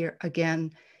say here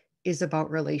again is about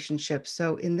relationships.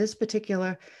 So in this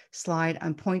particular slide,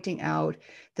 I'm pointing out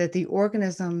that the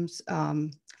organisms,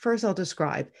 first I'll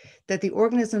describe that the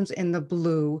organisms in the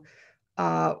blue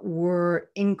were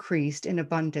increased in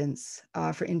abundance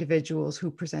for individuals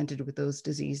who presented with those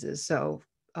diseases. So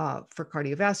for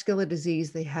cardiovascular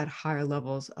disease, they had higher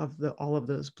levels of all of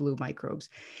those blue microbes.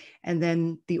 And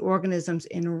then the organisms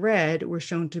in red were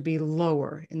shown to be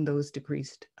lower in those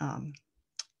decreased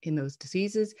in those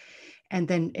diseases. And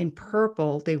then in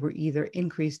purple, they were either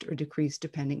increased or decreased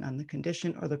depending on the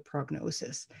condition or the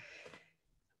prognosis.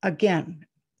 Again,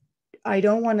 I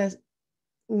don't want to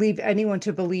leave anyone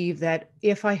to believe that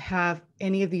if I have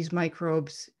any of these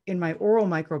microbes in my oral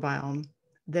microbiome,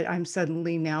 that I'm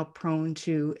suddenly now prone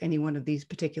to any one of these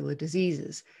particular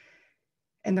diseases.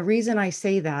 And the reason I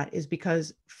say that is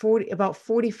because about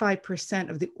 45%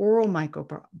 of the oral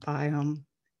microbiome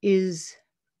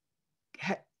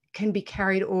can be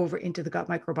carried over into the gut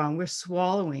microbiome. We're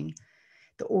swallowing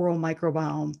the oral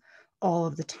microbiome all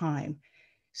of the time.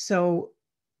 So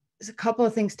there's a couple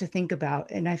of things to think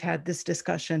about. And I've had this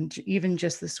discussion even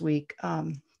just this week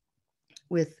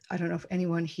with, I don't know if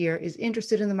anyone here is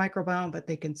interested in the microbiome, but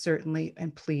they can certainly,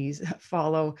 and please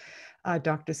follow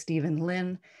Dr. Stephen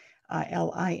Lin,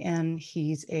 L-I-N.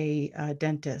 He's a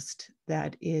dentist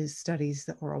that studies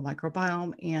the oral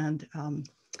microbiome and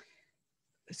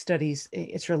studies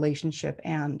its relationship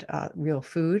and real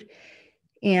food.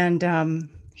 And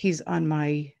he's on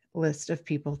my list of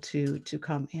people to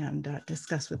come and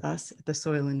discuss with us at the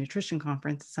Soil and Nutrition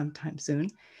Conference sometime soon.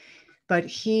 But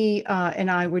he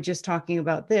and I were just talking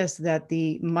about this, that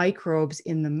the microbes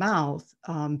in the mouth,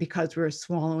 because we're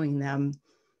swallowing them,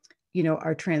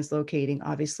 are translocating,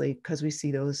 obviously, because I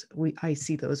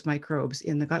see those microbes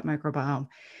in the gut microbiome.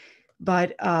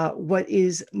 But what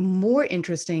is more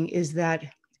interesting is that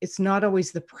it's not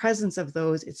always the presence of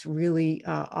those. It's really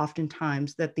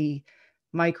oftentimes that the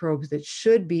microbes that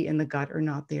should be in the gut are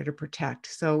not there to protect.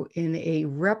 So in a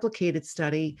replicated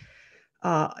study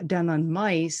done on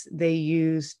mice, they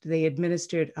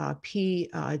administered P.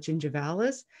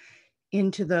 gingivalis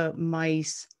into the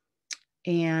mice,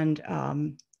 and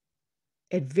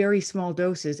at very small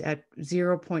doses, at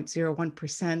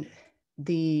 0.01%,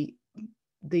 the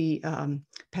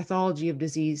pathology of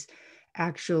disease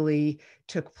actually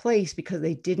took place because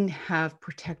they didn't have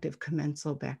protective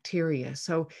commensal bacteria.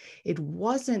 So it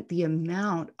wasn't the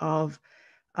amount of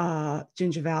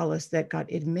gingivalis that got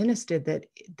administered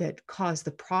that caused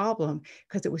the problem,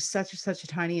 because it was such a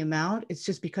tiny amount. It's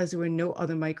just because there were no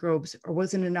other microbes or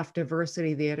wasn't enough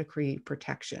diversity there to create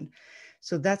protection.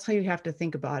 So that's how you have to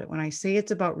think about it. When I say it's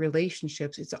about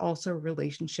relationships, it's also a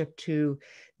relationship to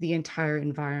the entire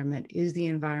environment. Is the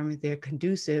environment there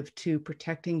conducive to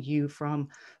protecting you from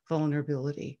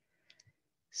vulnerability?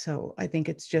 So I think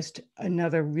it's just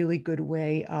another really good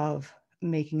way of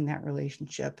making that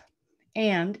relationship.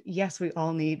 And yes, we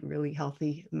all need really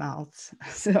healthy mouths.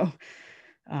 So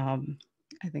I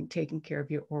think taking care of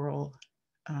your oral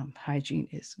hygiene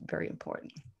is very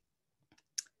important.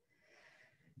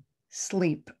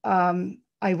 Sleep.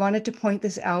 I wanted to point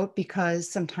this out because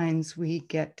sometimes we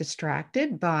get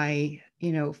distracted by,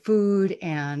 food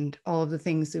and all of the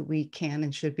things that we can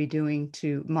and should be doing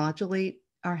to modulate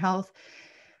our health.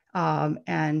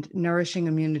 And nourishing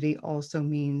immunity also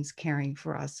means caring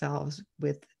for ourselves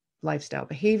with lifestyle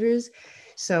behaviors.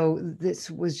 So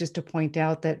this was just to point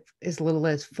out that as little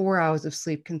as 4 hours of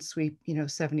sleep can sweep,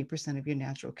 70% of your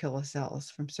natural killer cells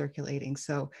from circulating.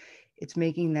 So it's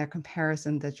making that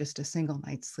comparison that just a single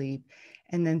night's sleep.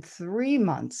 And then 3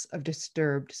 months of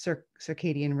disturbed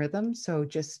circadian rhythm. So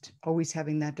just always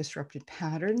having that disrupted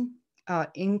pattern,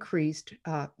 increased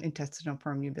intestinal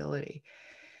permeability.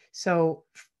 So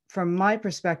from my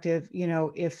perspective,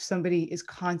 if somebody is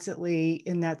constantly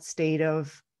in that state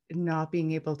of not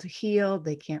being able to heal,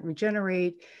 they can't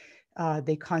regenerate,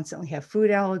 they constantly have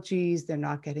food allergies, they're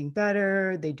not getting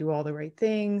better, they do all the right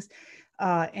things,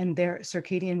 and their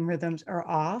circadian rhythms are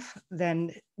off,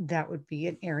 then that would be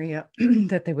an area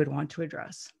that they would want to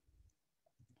address.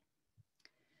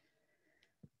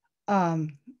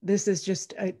 This is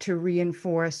just to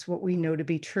reinforce what we know to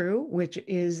be true, which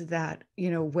is that,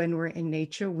 when we're in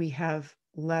nature, we have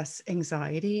less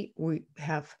anxiety, we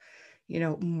have,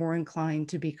 more inclined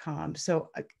to be calm. So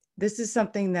this is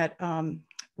something that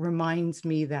reminds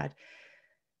me that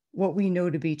what we know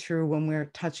to be true when we're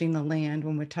touching the land,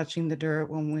 when we're touching the dirt,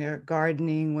 when we're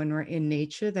gardening, when we're in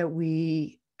nature, that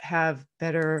we have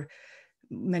better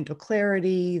mental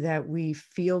clarity, that we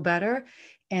feel better.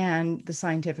 And the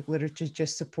scientific literature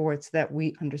just supports that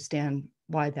we understand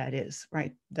why that is,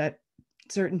 right? That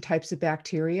certain types of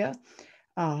bacteria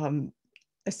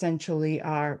essentially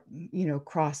are,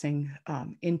 crossing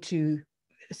into,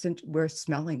 we're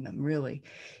smelling them really,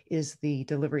 is the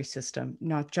delivery system,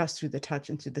 not just through the touch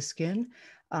and through the skin,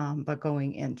 but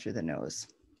going in through the nose.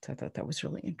 So I thought that was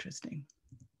really interesting.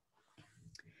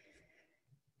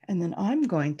 And then I'm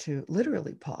going to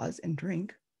literally pause and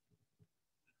drink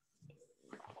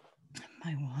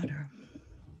my water.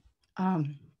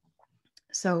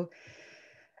 So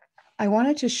I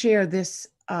wanted to share this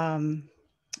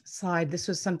slide. This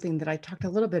was something that I talked a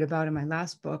little bit about in my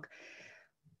last book,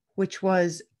 which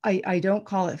was, I don't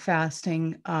call it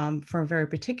fasting for a very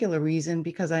particular reason,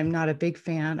 because I'm not a big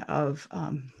fan of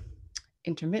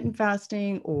intermittent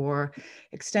fasting or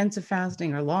extensive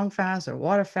fasting or long fast or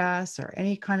water fast or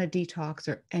any kind of detox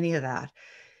or any of that.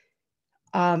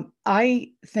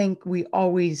 I think we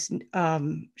always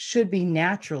should be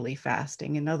naturally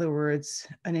fasting. In other words,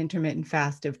 an intermittent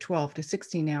fast of 12 to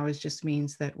 16 hours just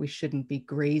means that we shouldn't be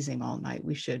grazing all night.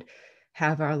 We should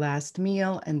have our last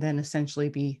meal and then essentially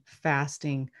be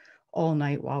fasting all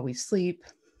night while we sleep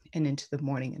and into the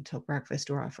morning until breakfast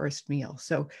or our first meal.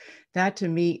 So that to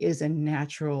me is a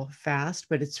natural fast,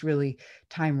 but it's really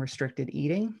time restricted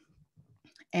eating.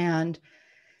 And,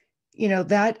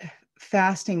 that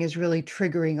fasting is really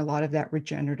triggering a lot of that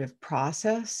regenerative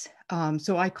process.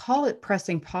 So I call it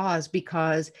pressing pause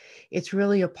because it's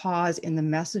really a pause in the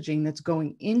messaging that's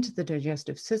going into the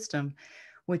digestive system,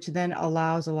 which then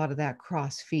allows a lot of that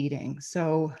cross feeding.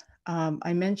 So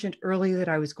I mentioned earlier that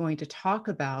I was going to talk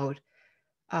about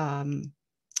another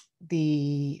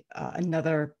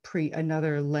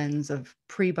lens of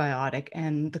prebiotic,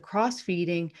 and the cross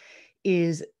feeding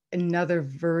is another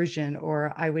version,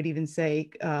 or I would even say,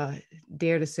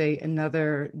 dare to say,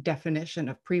 another definition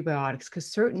of prebiotics, because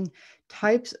certain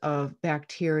types of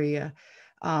bacteria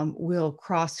will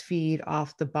cross feed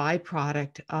off the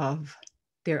byproduct of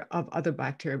other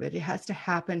bacteria, but it has to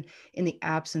happen in the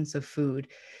absence of food.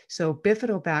 So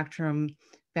bifidobacterium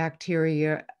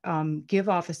bacteria give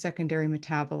off a secondary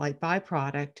metabolite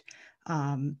byproduct,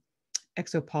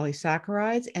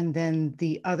 exopolysaccharides, and then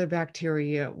the other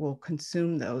bacteria will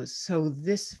consume those. So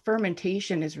this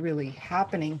fermentation is really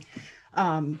happening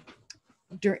in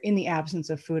the absence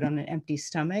of food on an empty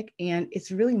stomach, and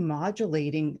it's really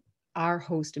modulating our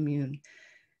host immune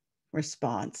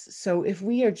response. So if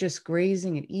we are just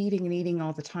grazing and eating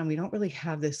all the time, we don't really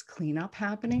have this cleanup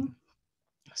happening.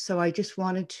 So I just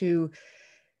wanted to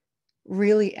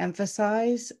really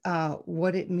emphasize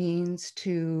what it means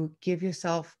to give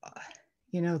yourself,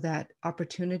 that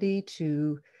opportunity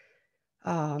to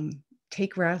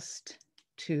take rest,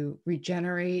 to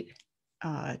regenerate,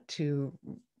 to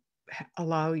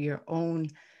allow your own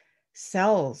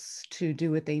cells to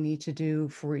do what they need to do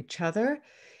for each other.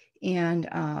 And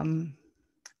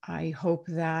I hope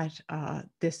that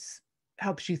this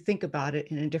helps you think about it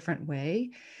in a different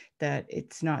way, that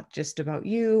it's not just about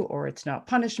you, or it's not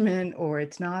punishment, or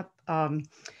it's not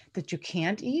that you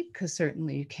can't eat, because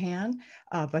certainly you can,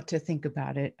 but to think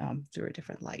about it through a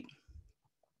different light.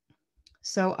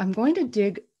 So I'm going to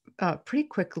dig pretty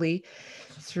quickly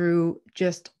through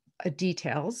just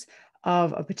details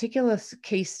of a particular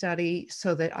case study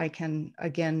so that I can,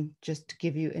 again, just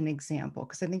give you an example,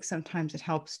 because I think sometimes it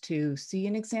helps to see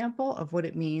an example of what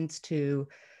it means to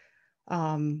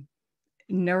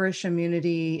nourish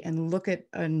immunity and look at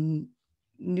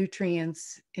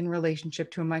nutrients in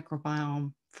relationship to a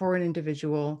microbiome for an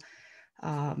individual.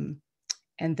 And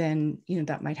then,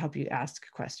 that might help you ask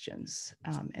questions.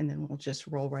 And then we'll just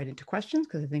roll right into questions,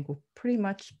 because I think we'll pretty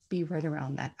much be right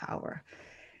around that hour.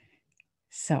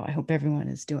 So I hope everyone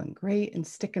is doing great and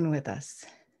sticking with us.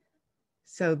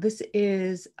 So this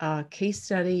is a case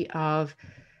study of,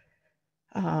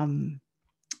 and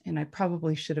I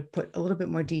probably should have put a little bit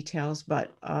more details,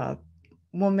 but a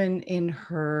woman in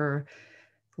her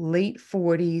late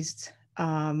 40s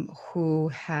who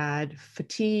had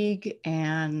fatigue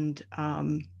and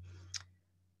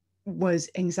was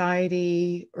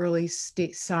anxiety, early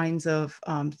signs of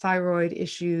thyroid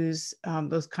issues,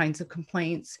 those kinds of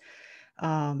complaints,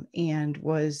 and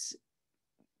was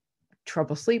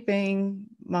trouble sleeping,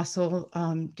 muscle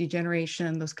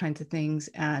degeneration, those kinds of things,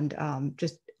 and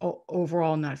just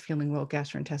overall not feeling well,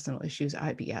 gastrointestinal issues,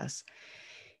 IBS.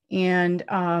 And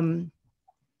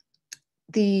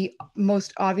the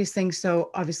most obvious thing,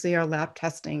 so obviously our lab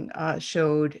testing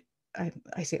showed,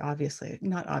 I say obviously,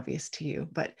 not obvious to you,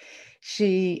 but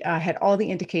she had all the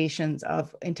indications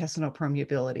of intestinal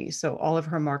permeability. So all of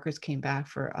her markers came back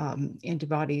for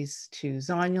antibodies to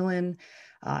zonulin,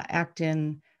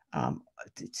 actin,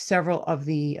 several of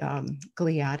the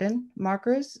gliadin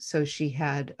markers. So she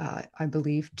had, I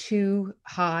believe, 2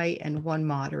 high and 1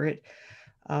 moderate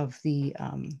of the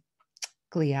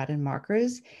gliadin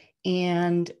markers.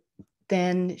 And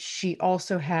then she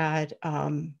also had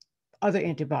other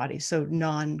antibodies, so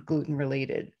non-gluten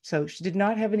related. So she did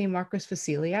not have any markers for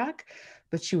celiac,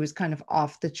 but she was kind of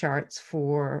off the charts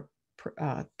for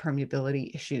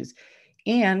permeability issues.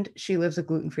 And she lives a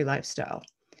gluten-free lifestyle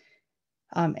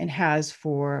and has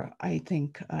for, I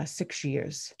think, 6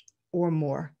 years or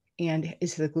more, and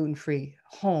is the gluten-free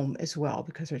home as well,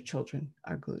 because her children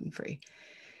are gluten-free.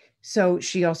 So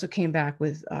she also came back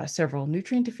with several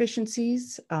nutrient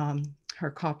deficiencies. Her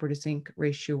copper to zinc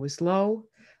ratio was low.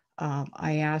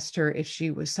 I asked her if she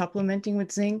was supplementing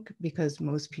with zinc, because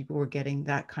most people were getting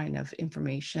that kind of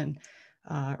information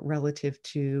relative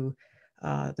to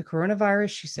the coronavirus.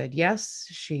 She said yes.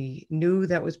 She knew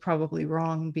that was probably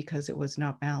wrong because it was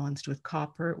not balanced with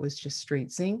copper. It was just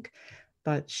straight zinc,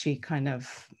 but she kind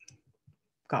of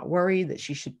got worried that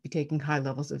she should be taking high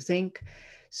levels of zinc.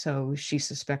 So she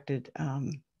suspected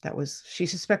that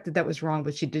was wrong,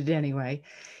 but she did it anyway.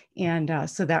 And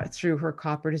so that threw her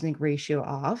copper to zinc ratio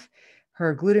off.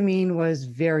 Her glutamine was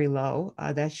very low.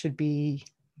 That should be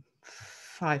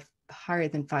higher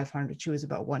than 500. She was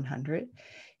about 100.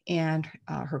 And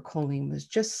her choline was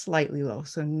just slightly low.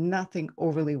 So nothing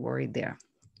overly worried there.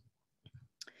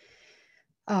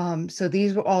 So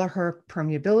these were all of her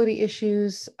permeability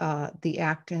issues. The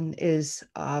actin is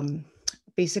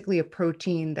basically a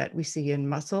protein that we see in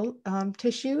muscle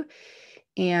tissue.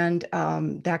 And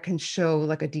that can show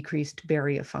like a decreased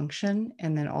barrier function,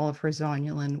 and then all of her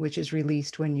zonulin, which is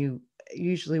released when you,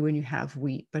 usually when you have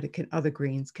wheat, but it can, other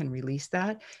grains can release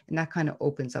that. And that kind of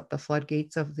opens up the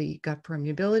floodgates of the gut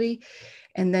permeability.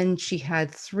 And then she had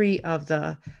three of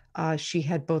the, she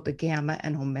had both the gamma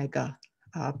and omega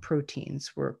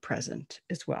proteins were present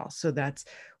as well. So that's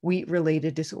wheat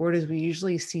related disorders. We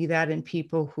usually see that in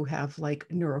people who have like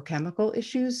neurochemical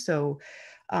issues. So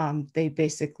they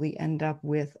basically end up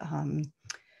with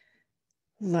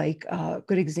like a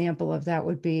good example of that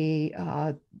would be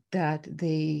that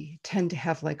they tend to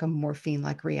have like a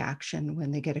morphine-like reaction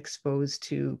when they get exposed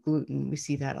to gluten. We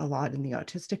see that a lot in the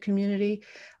autistic community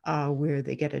where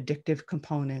they get addictive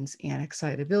components and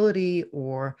excitability,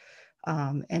 or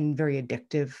and very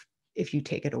addictive if you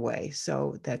take it away.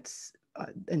 So that's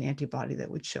an antibody that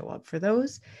would show up for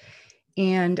those.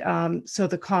 And so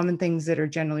the common things that are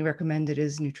generally recommended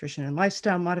is nutrition and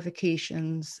lifestyle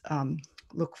modifications.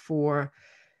 Look for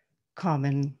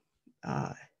common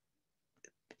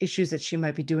issues that she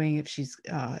might be doing if she's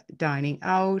dining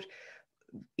out,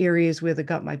 areas where the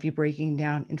gut might be breaking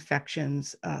down,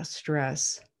 infections,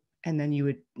 stress. And then you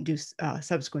would do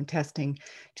subsequent testing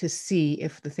to see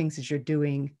if the things that you're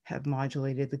doing have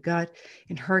modulated the gut.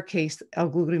 In her case,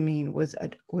 L-glutamine was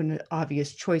an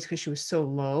obvious choice because she was so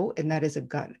low, and that is a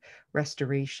gut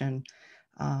restoration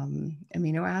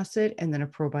amino acid, and then a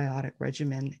probiotic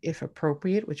regimen if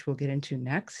appropriate, which we'll get into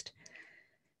next.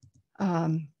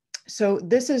 So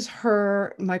this is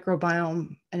her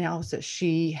microbiome analysis.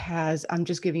 She has, I'm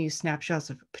just giving you snapshots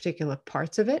of particular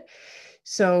parts of it.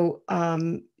 So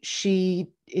she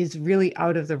is really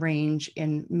out of the range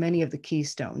in many of the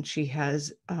keystones. She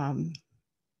has,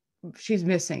 she's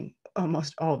missing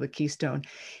almost all the keystone.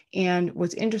 And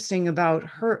what's interesting about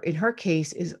her, in her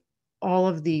case, is all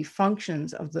of the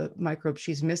functions of the microbes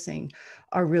she's missing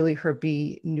are really her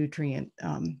B nutrient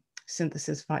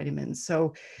synthesis vitamins.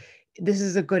 So this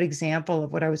is a good example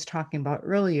of what I was talking about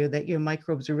earlier, that your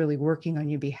microbes are really working on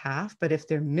your behalf. But if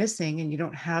they're missing and you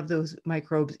don't have those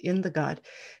microbes in the gut,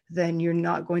 then you're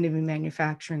not going to be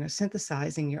manufacturing or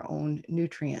synthesizing your own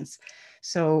nutrients.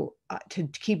 So to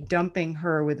keep dumping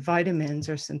her with vitamins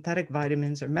or synthetic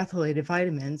vitamins or methylated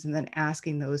vitamins, and then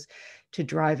asking those to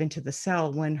drive into the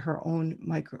cell when her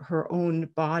own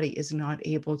body is not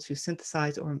able to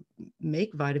synthesize or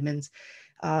make vitamins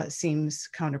seems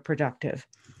counterproductive.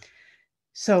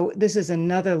 So this is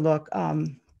another look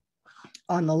on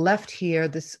the left here,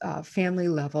 this family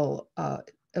level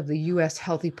of the US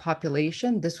healthy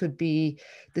population. This would be,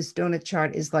 this donut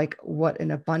chart is like what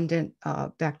an abundant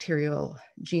bacterial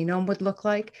genome would look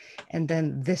like. And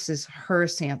then this is her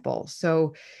sample.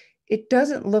 So it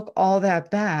doesn't look all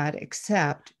that bad,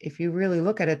 except if you really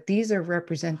look at it, these are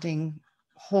representing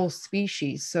whole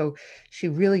species. So she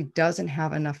really doesn't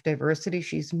have enough diversity.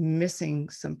 She's missing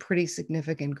some pretty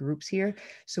significant groups here.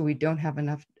 So we don't have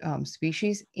enough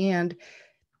species, and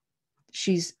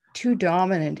she's too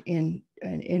dominant in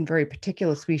very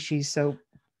particular species. So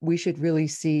we should really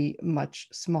see much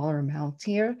smaller amounts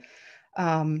here.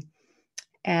 And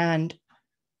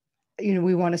you know,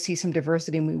 we want to see some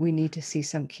diversity, and we need to see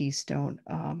some keystone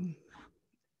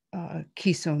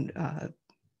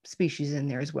species in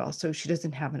there as well. So she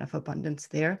doesn't have enough abundance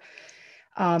there.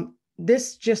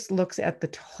 This just looks at the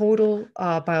total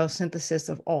biosynthesis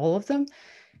of all of them.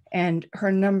 And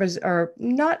her numbers are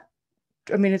not,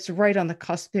 I mean, it's right on the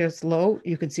cusp there. It's low.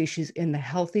 You can see she's in the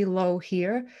healthy low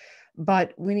here,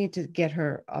 but we need to get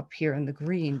her up here in the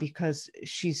green because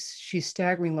she's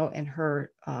staggering low, and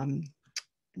her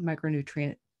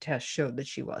micronutrient test showed that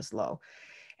she was low.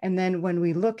 And then when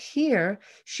we look here,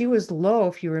 she was low,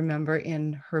 if you remember,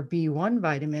 in her B1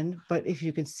 vitamin, but if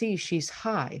you can see, she's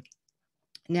high.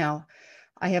 Now,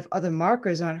 I have other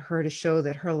markers on her to show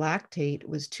that her lactate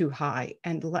was too high,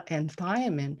 and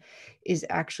thiamine is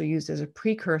actually used as a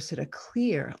precursor to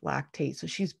clear lactate. So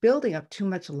she's building up too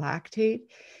much lactate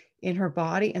in her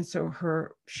body, and so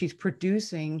she's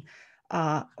producing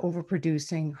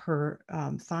overproducing her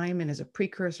thiamine as a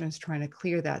precursor, and is trying to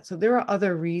clear that. So there are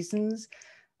other reasons,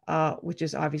 which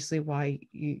is obviously why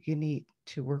you need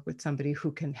to work with somebody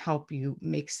who can help you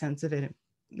make sense of it and,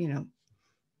 you know,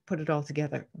 put it all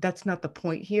together. That's not the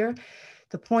point here.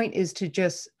 The point is to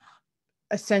just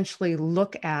essentially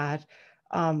look at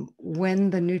when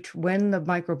the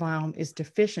microbiome is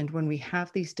deficient, when we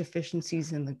have these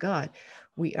deficiencies in the gut,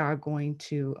 we are going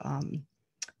to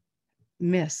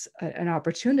miss an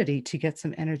opportunity to get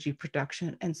some energy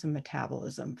production and some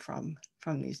metabolism from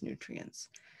these nutrients.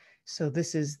 So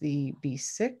this is the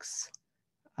B6.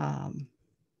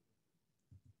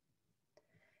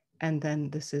 And then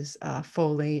this is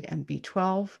folate and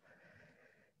B12.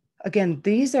 again,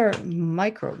 these are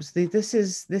microbes. This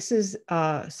is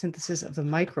synthesis of the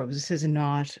microbes. This is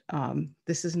not a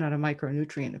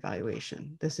micronutrient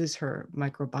evaluation. This is her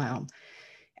microbiome.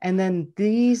 And then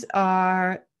these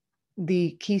are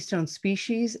the keystone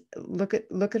species. Look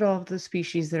at all of the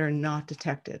species that are not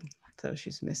detected. So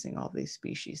she's missing all these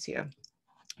species here.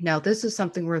 Now, this is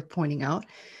something worth pointing out.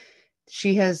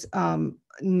 She has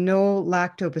no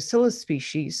lactobacillus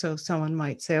species. So someone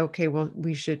might say, okay, well,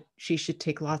 she should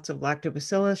take lots of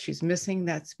lactobacillus. She's missing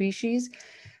that species.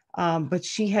 But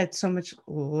she had so much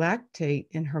lactate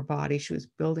in her body. She was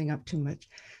building up too much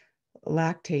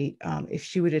lactate. If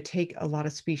she were to take a lot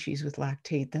of species with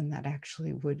lactate, then that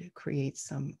actually would create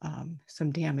some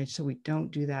damage. So we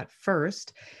don't do that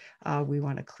first. We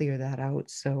want to clear that out.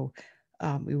 So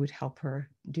we would help her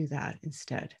do that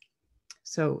instead.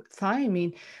 So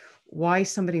thiamine, why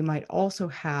somebody might also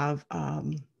have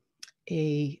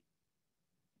a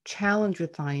challenge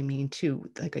with thiamine too,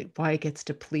 like why it gets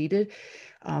depleted.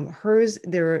 Hers,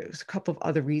 there are a couple of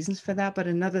other reasons for that, but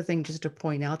another thing just to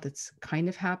point out that's kind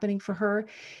of happening for her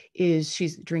is she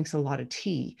drinks a lot of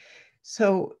tea.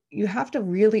 So you have to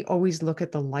really always look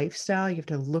at the lifestyle. You have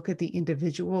to look at the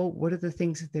individual. What are the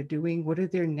things that they're doing? What are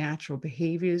their natural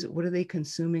behaviors? What are they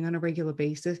consuming on a regular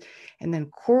basis? And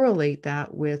then correlate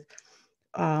that with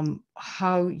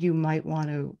how you might want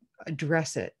to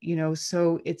address it.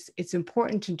 So it's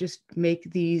important to just make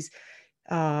these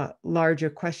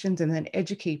larger questions and then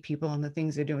educate people on the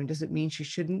things they're doing. Does it mean she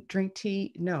shouldn't drink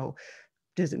tea? No.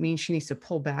 Does it mean she needs to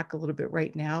pull back a little bit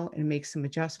right now and make some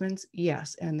adjustments?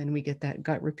 Yes. And then we get that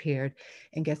gut repaired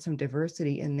and get some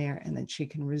diversity in there, and then she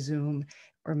can resume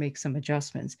or make some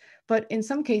adjustments. But in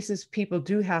some cases, people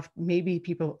do have, maybe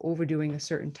people overdoing a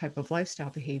certain type of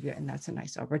lifestyle behavior, and that's a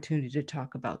nice opportunity to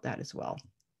talk about that as well.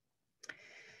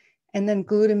 And then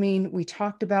glutamine, we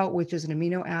talked about, which is an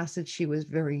amino acid. She was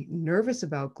very nervous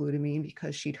about glutamine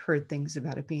because she'd heard things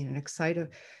about it being an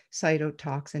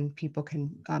cytotoxin. People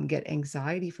can get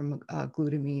anxiety from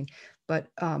glutamine, but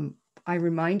I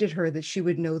reminded her that she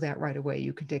would know that right away.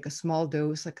 You can take a small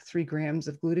dose, like 3 grams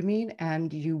of glutamine,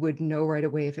 and you would know right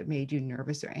away if it made you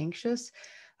nervous or anxious,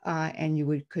 and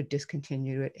you could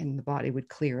discontinue it and the body would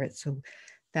clear it. So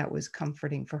that was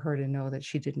comforting for her to know that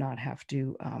she did not have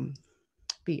to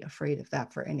be afraid of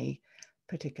that for any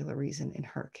particular reason in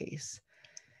her case.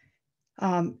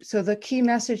 So the key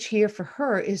message here for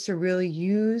her is to really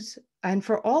use, and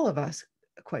for all of us,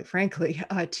 quite frankly,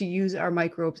 to use our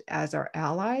microbes as our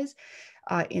allies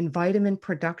in vitamin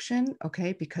production,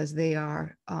 okay, because they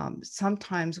are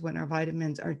sometimes when our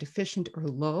vitamins are deficient or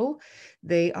low,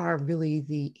 they are really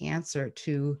the answer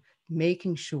to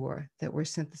making sure that we're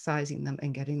synthesizing them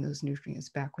and getting those nutrients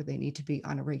back where they need to be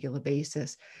on a regular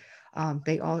basis.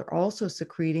 They are also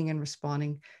secreting and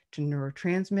responding to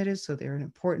neurotransmitters. So they're an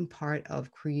important part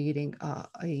of creating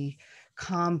a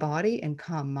calm body and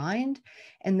calm mind.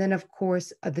 And then of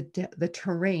course, the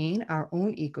terrain, our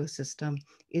own ecosystem,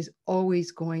 is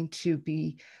always going to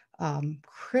be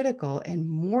critical, and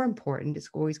more important, it's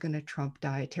always going to trump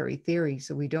dietary theory.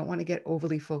 So we don't want to get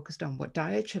overly focused on what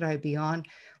diet should I be on.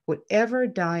 Whatever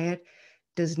diet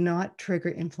does not trigger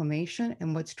inflammation.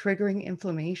 And what's triggering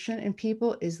inflammation in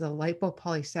people is the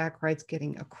lipopolysaccharides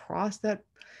getting across that,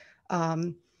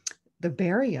 the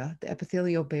barrier, the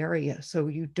epithelial barrier. So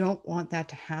you don't want that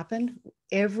to happen.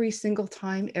 Every single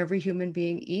time every human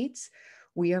being eats,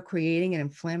 we are creating an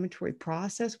inflammatory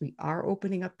process. We are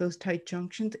opening up those tight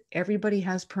junctions. Everybody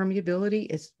has permeability.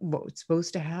 It's what's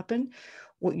supposed to happen.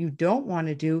 What you don't want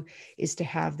to do is to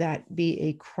have that be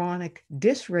a chronic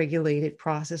dysregulated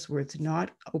process where it's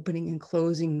not opening and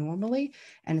closing normally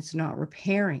and it's not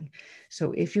repairing.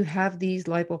 So if you have these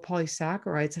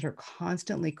lipopolysaccharides that are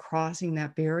constantly crossing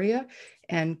that barrier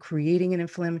and creating an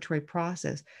inflammatory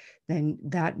process, then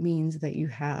that means that you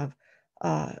have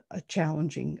a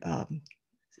challenging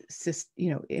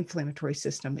inflammatory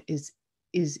system is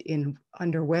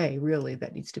underway, really,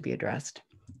 that needs to be addressed.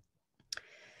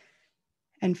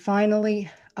 And finally,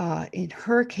 in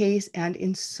her case, and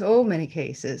in so many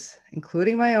cases,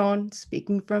 including my own,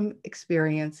 speaking from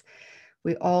experience,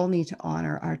 we all need to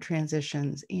honor our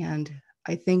transitions. And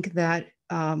I think that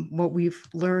what we've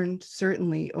learned,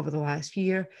 certainly over the last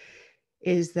year,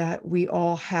 is that we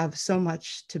all have so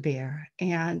much to bear.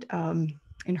 And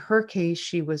in her case,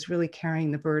 she was really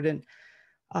carrying the burden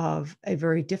of a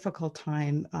very difficult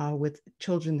time with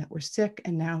children that were sick.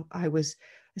 And now I was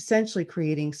essentially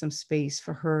creating some space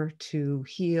for her to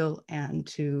heal and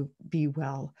to be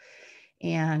well.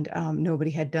 And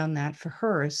nobody had done that for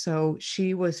her. So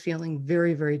she was feeling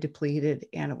very, very depleted,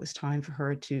 and it was time for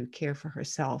her to care for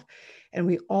herself. And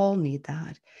we all need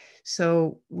that.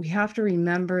 So we have to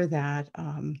remember that,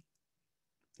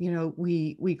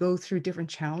 we go through different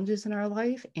challenges in our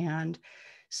life, and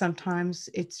sometimes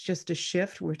it's just a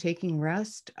shift. We're taking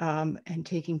rest, and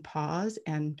taking pause,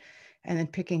 and then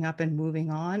picking up and moving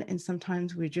on. And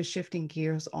sometimes we're just shifting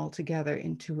gears altogether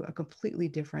into a completely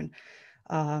different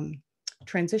um,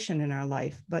 transition in our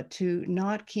life. But to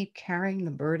not keep carrying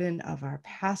the burden of our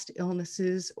past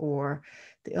illnesses or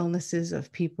the illnesses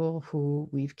of people who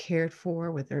we've cared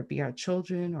for, whether it be our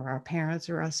children or our parents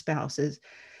or our spouses,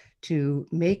 to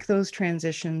make those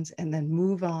transitions and then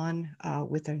move on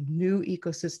with a new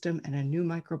ecosystem and a new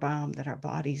microbiome that our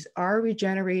bodies are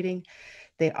regenerating,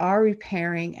 they are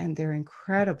repairing, and they're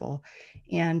incredible.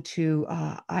 And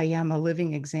I am a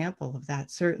living example of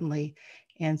that, certainly.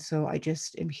 And so I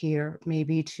just am here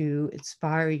maybe to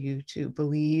inspire you to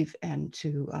believe and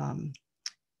to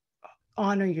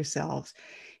honor yourselves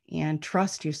and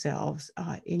trust yourselves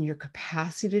in your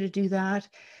capacity to do that,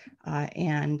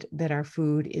 and that our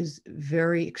food is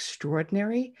very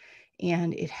extraordinary,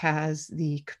 and it has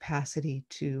the capacity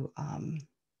to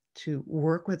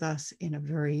work with us in a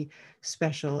very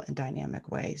special and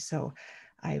dynamic way. So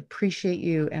I appreciate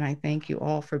you, and I thank you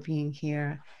all for being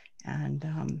here. And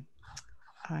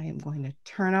I am going to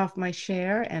turn off my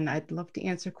share, and I'd love to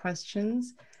answer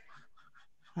questions.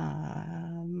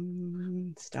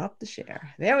 Stop the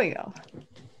share. There we go.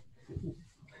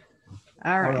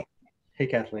 All right. Hey,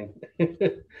 Kathleen.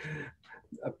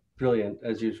 Brilliant,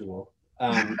 as usual.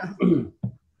 I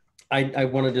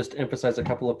want to just emphasize a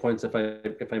couple of points, if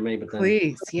I may, but then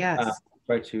please, yes,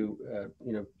 try to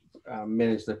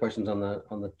manage the questions on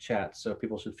the chat. So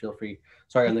people should feel free.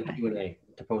 Sorry, on the Q&A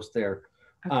to post there.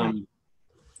 Okay.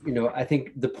 I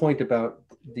think the point about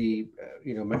the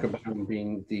microbiome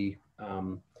being the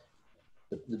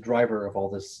driver of all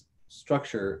this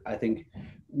structure, I think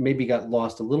maybe got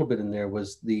lost a little bit in there,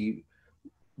 was the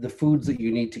foods that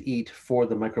you need to eat for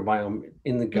the microbiome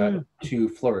in the gut to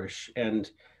flourish. And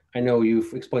I know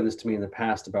you've explained this to me in the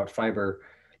past about fiber,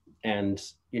 and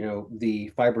the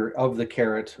fiber of the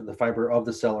carrot, the fiber of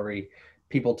the celery.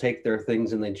 People take their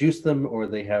things and they juice them, or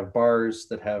they have bars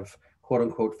that have quote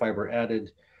unquote fiber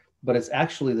added, but it's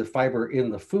actually the fiber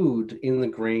in the food, in the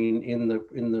grain, in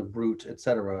the root,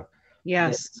 etc.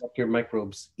 Yes. That your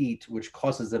microbes eat, which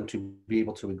causes them to be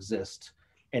able to exist.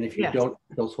 And if you Yes. don't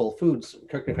eat those whole foods,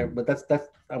 correct me if but that's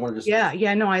I want to just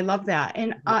no, I love that.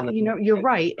 And you're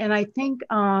right. And I think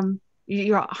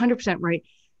you're 100% right.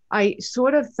 I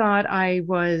sort of thought I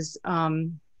was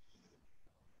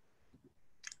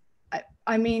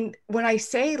I mean, when I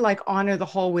say like honor the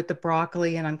whole with the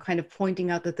broccoli, and I'm kind of pointing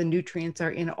out that the nutrients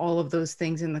are in all of those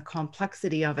things in the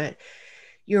complexity of it,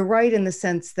 you're right in the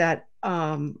sense that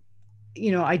I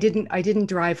didn't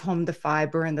drive home the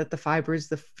fiber, and that the fiber is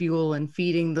the fuel and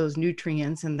feeding those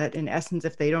nutrients, and that in essence,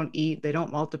 if they don't eat, they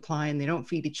don't multiply, and they don't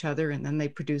feed each other, and then they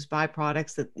produce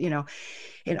byproducts that,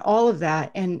 and all of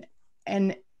that. And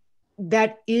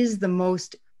that is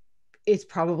it's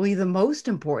probably the most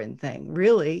important thing,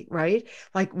 really, right?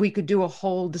 Like, we could do a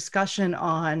whole discussion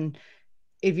on,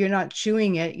 if you're not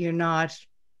chewing it, you're not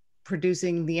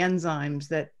producing the enzymes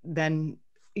that then,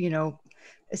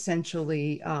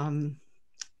 essentially,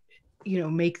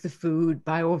 make the food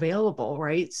bioavailable,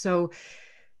 right? So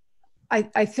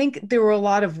I think there were a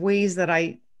lot of ways that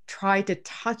I tried to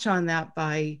touch on that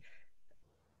by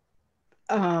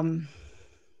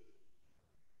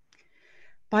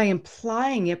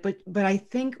implying it, but I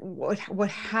think what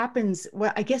happens,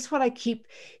 I guess what I keep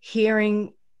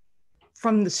hearing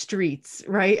from the streets,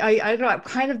 right? I don't know,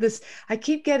 kind of this, I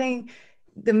keep getting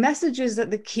the messages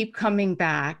that keep coming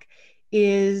back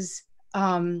is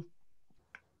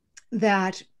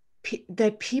that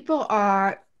people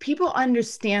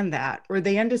understand that, or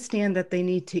they understand that they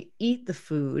need to eat the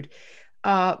food,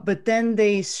 but then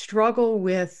they struggle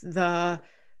with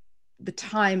the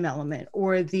time element,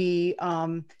 or the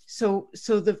so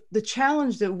the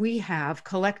challenge that we have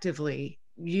collectively,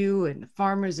 you and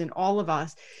farmers and all of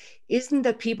us, isn't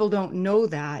that people don't know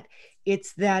that,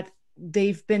 it's that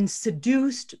they've been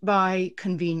seduced by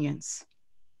convenience.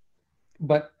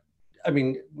 But I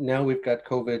mean, now we've got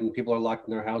COVID and people are locked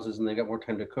in their houses and they got more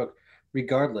time to cook.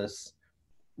 Regardless,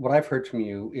 what I've heard from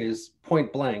you is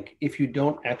point blank, if you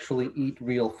don't actually eat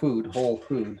real food, whole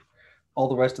food, all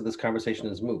the rest of this conversation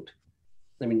is moot.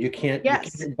 I mean, you can't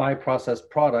buy processed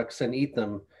products and eat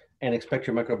them and expect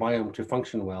your microbiome to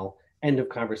function well. End of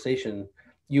conversation.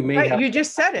 You may have, you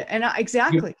just said it, and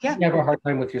exactly, you have a hard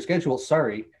time with your schedule.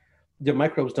 Sorry, the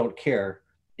microbes don't care.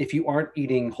 If you aren't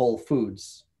eating whole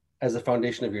foods as the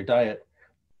foundation of your diet,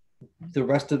 the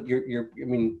rest of your I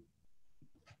mean,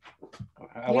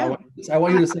 I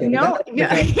want you to say no, that.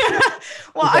 yeah.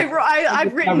 Well,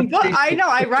 I've written book. I know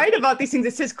I write about these things.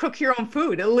 It says cook your own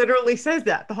food. It literally says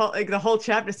that the whole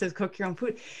chapter says cook your own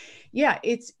food. Yeah,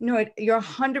 you're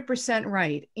 100%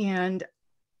 right. And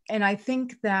I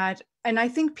think that, and I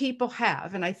think people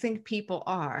have, and I think people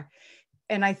are,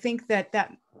 and I think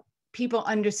that people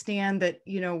understand that,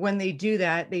 when they do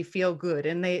that, they feel good,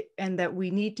 and that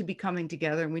we need to be coming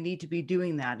together and we need to be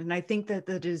doing that. And I think that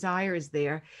the desire is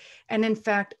there. And in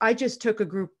fact, I just took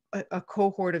a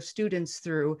cohort of students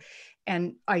through,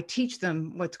 and I teach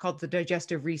them what's called the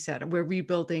digestive reset. We're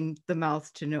rebuilding the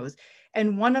mouth to nose.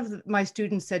 And one of my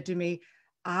students said to me,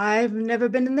 I've never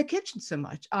been in the kitchen so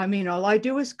much. I mean, all I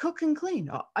do is cook and clean.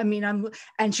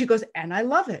 And she goes, and I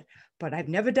love it, but I've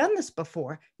never done this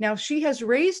before. Now, she has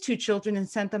raised 2 children and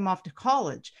sent them off to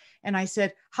college. And I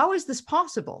said, how is this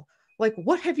possible? Like,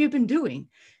 what have you been doing?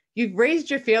 You've raised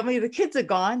your family, the kids are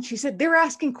gone. She said, they're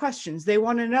asking questions. They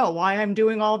want to know why I'm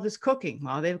doing all this cooking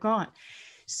while they've gone.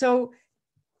 So,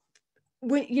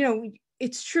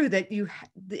 it's true that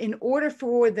in order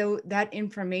for that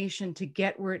information to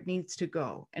get where it needs to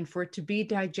go and for it to be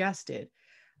digested,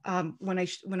 when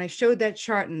I showed that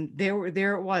chart, and there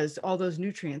it was, all those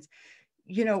nutrients,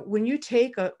 when you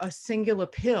take a singular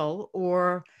pill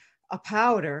or a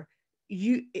powder,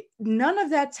 none of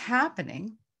that's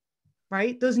happening,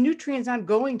 right? Those nutrients aren't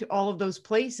going to all of those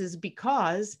places,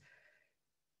 because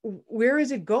where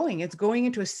is it going? It's going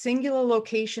into a singular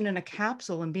location in a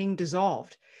capsule and being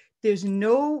dissolved. There's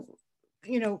no,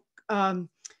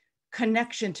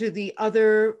 connection to the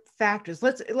other factors.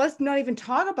 Let's not even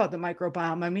talk about the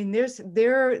microbiome. I mean, there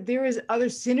is other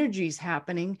synergies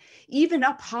happening even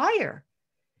up higher.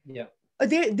 Yeah.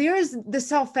 There is the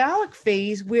sulfalic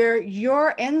phase where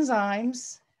your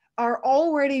enzymes are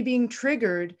already being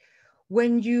triggered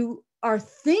when you are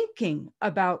thinking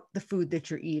about the food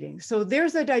that you're eating. So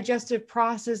there's a digestive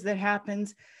process that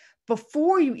happens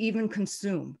before you even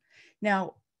consume.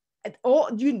 Now,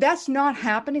 that's not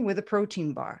happening with a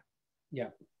protein bar. Yeah.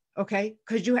 Okay.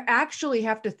 Because you actually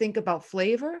have to think about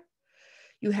flavor.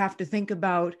 You have to think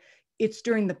about it's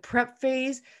during the prep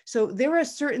phase. So there are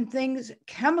certain things,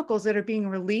 chemicals that are being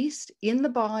released in the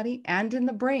body and in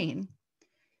the brain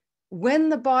when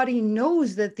the body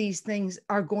knows that these things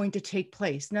are going to take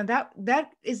place. Now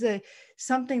that is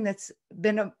something that's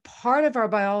been a part of our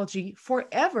biology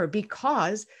forever,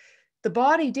 because the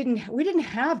body we didn't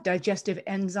have digestive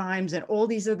enzymes and all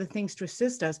these other things to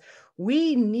assist us.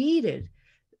 We needed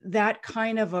that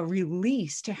kind of a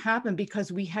release to happen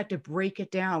because we had to break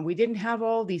it down. We didn't have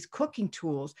all these cooking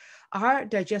tools. Our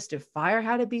digestive fire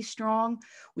had to be strong.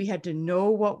 We had to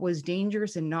know what was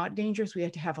dangerous and not dangerous. We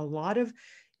had to have a lot of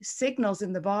signals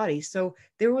in the body. So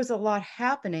there was a lot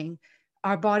happening.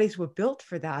 Our bodies were built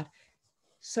for that.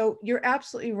 So you're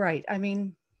absolutely right. I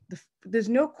mean, there's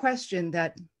no question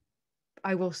that,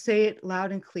 I will say it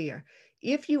loud and clear,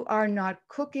 if you are not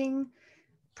cooking,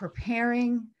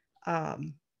 preparing,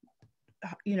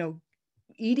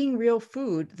 eating real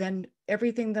food, then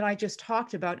everything that I just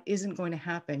talked about isn't going to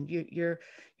happen. Your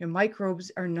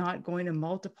microbes are not going to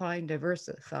multiply and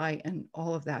diversify and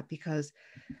all of that, because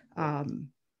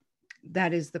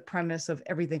that is the premise of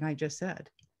everything I just said.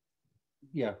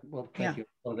 Yeah. Well, thank you.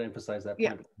 I want to emphasize that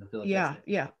Yeah. point. I feel like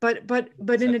Yeah.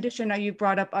 But in addition, you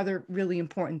brought up other really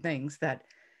important things that,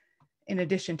 in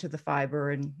addition to the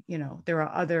fiber, and there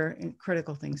are other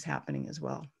critical things happening as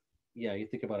well. Yeah, you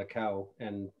think about a cow,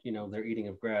 and they're eating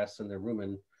of grass and they're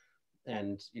rumen,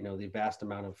 and the vast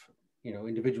amount of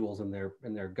individuals in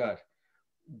their gut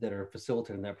that are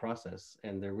facilitating that process,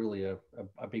 and they're really a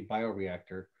big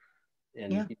bioreactor,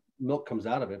 and milk comes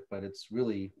out of it, but it's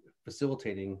really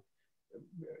facilitating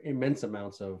immense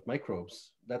amounts of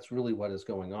microbes. That's really what is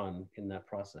going on in that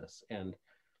process. And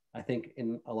I think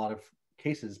in a lot of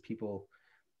cases, people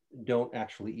don't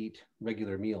actually eat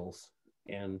regular meals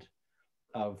and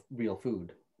of real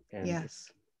food. And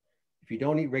yes, if you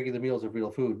don't eat regular meals of real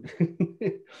food,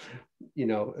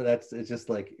 it's just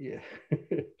like, yeah.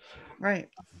 Right.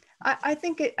 I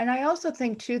think it, and I also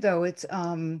think too, though, it's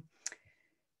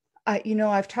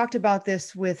I've talked about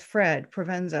this with Fred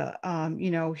Provenza,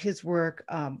 his work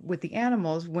with the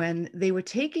animals, when they were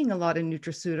taking a lot of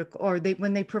nutraceutical, or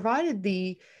when they provided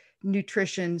the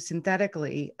nutrition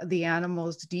synthetically, the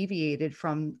animals deviated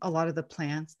from a lot of the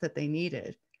plants that they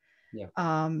needed.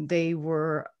 Yeah. They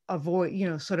were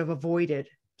avoided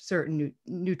certain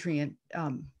nutrient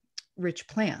rich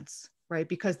plants, right?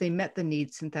 Because they met the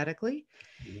needs synthetically.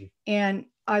 Mm-hmm. And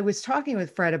I was talking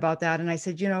with Fred about that, and I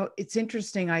said, it's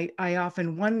interesting. I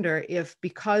often wonder if,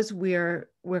 because we're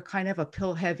kind of a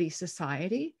pill heavy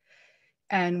society,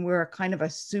 and we're kind of a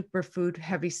superfood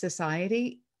heavy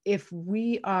society, if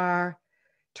we are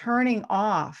turning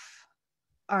off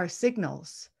our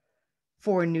signals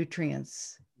for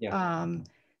nutrients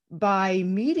by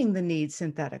meeting the needs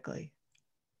synthetically.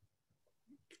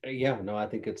 Yeah, no, I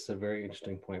think it's a very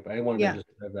interesting point, but I wanted to just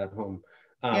have that home.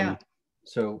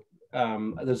 So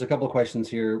there's a couple of questions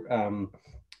here.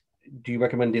 Do you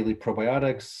recommend daily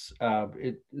probiotics?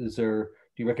 Do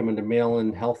you recommend a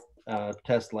mail-in health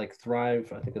test like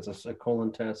Thrive? I think it's a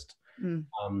colon test.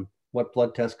 What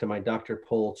blood test can my doctor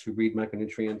pull to read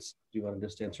micronutrients? Do you want to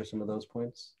just answer some of those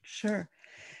points? Sure.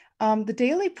 The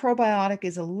daily probiotic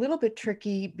is a little bit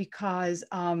tricky because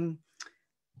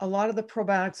a lot of the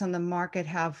probiotics on the market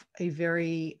have a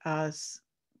very,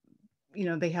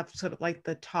 they have sort of like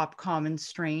the top common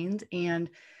strains, and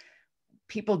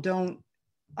people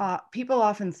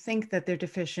often think that they're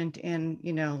deficient in,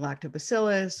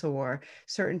 lactobacillus or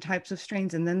certain types of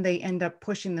strains, and then they end up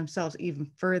pushing themselves even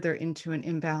further into an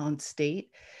imbalanced state.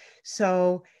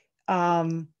 So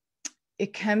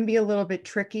it can be a little bit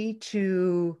tricky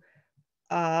to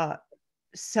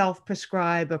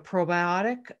self-prescribe a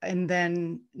probiotic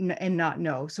and not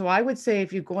know. So I would say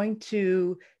if you're going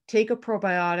to take a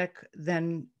probiotic,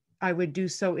 then I would do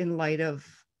so in light of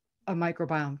a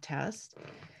microbiome test,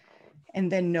 and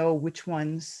then know which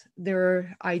ones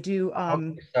I do.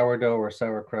 Sourdough or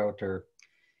sauerkraut or.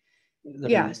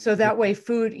 So that way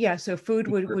food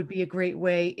would be a great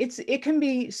way. It can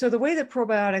be, so the way that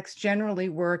probiotics generally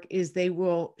work is they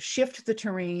will shift the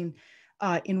terrain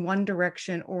in one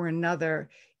direction or another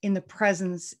in the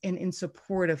presence and in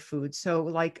support of food. So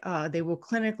like they will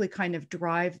clinically kind of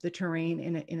drive the terrain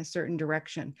in a certain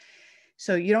direction.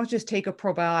 So you don't just take a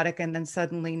probiotic and then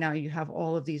suddenly now you have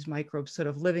all of these microbes sort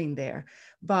of living there.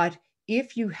 But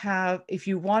if you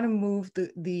want to move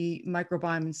the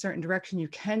microbiome in a certain direction, you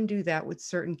can do that with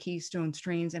certain keystone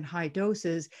strains and high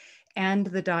doses and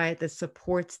the diet that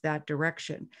supports that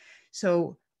direction.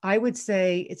 So I would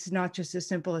say it's not just as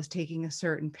simple as taking a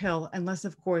certain pill, unless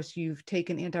of course you've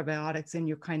taken antibiotics and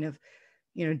you're kind of,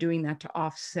 doing that to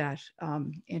offset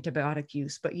antibiotic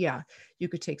use. But yeah, you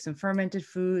could take some fermented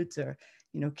foods or,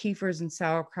 kefirs and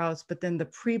sauerkrauts, but then the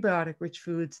prebiotic rich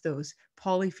foods, those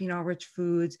polyphenol rich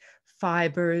foods,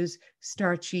 fibers,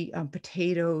 starchy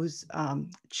potatoes,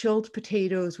 chilled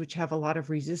potatoes, which have a lot of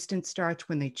resistant starch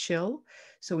when they chill.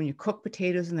 So when you cook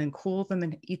potatoes and then cool them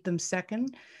and eat them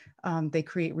second, they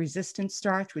create resistant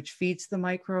starch, which feeds the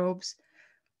microbes.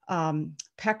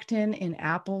 Pectin in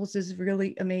apples is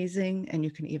really amazing. And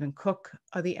you can even cook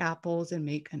the apples and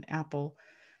make an apple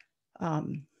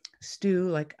stew,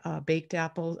 like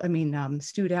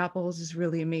stewed apples is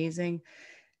really amazing.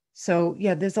 So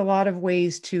yeah, there's a lot of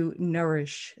ways to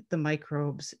nourish the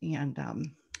microbes and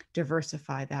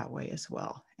diversify that way as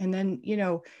well. And then,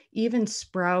 even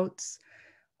sprouts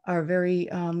are very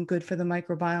good for the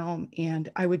microbiome. And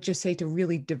I would just say to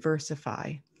really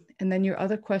diversify. And then your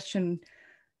other question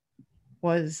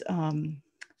was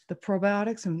the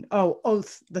probiotics and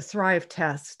the Thrive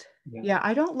test. Yeah,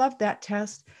 I don't love that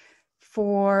test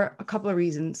for a couple of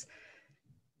reasons.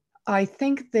 I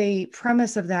think the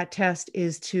premise of that test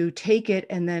is to take it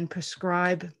and then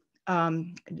prescribe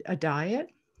a diet.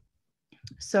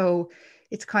 So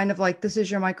it's kind of like, this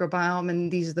is your microbiome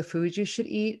and these are the foods you should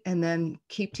eat, and then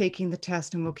keep taking the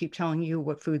test and we'll keep telling you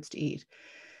what foods to eat.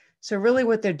 So really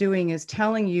what they're doing is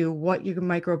telling you what your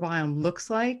microbiome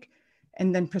looks like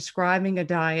and then prescribing a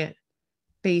diet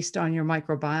based on your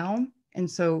microbiome. And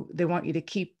so they want you to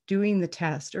keep doing the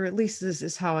test, or at least this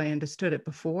is how I understood it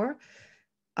before.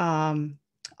 A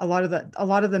lot of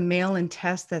the mail-in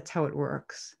tests, that's how it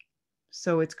works.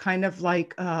 So it's kind of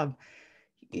like you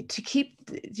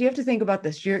have to think about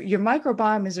this. Your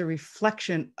microbiome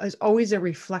is always a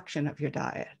reflection of your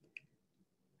diet,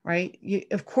 right?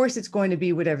 Of course, it's going to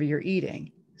be whatever you're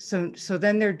eating. So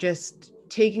then they're just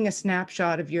taking a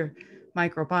snapshot of your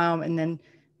microbiome and then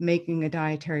making a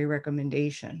dietary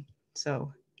recommendation.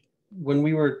 So when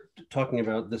we were talking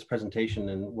about this presentation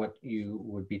and what you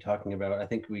would be talking about, I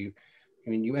think you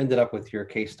ended up with your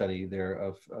case study there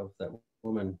of that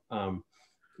woman.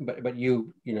 But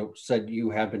you said you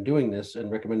have been doing this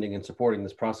and recommending and supporting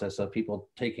this process of people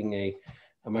taking a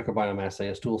microbiome assay,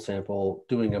 a stool sample,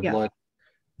 doing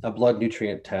a blood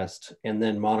nutrient test, and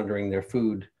then monitoring their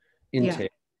food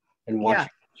intake and watching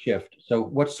it shift. So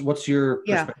what's your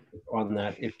perspective on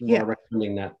that? If you are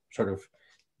recommending that sort of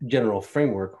general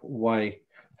framework,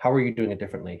 how are you doing it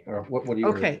differently, or what are you?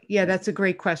 Okay, yeah, that's a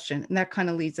great question, and that kind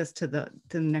of leads us to the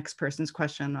next person's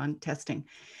question on testing.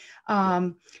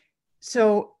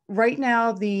 So right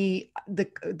now the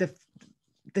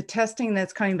the testing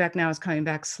that's coming back now is coming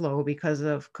back slow because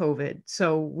of COVID.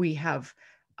 So we have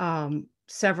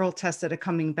several tests that are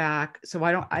coming back. So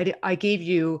I gave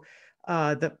you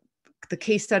the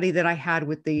case study that I had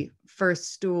with the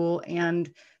first stool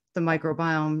and the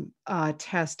microbiome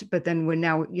test, but then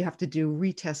now you have to do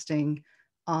retesting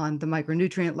on the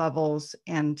micronutrient levels.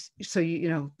 And so,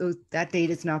 that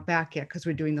data is not back yet because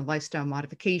we're doing the lifestyle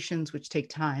modifications, which take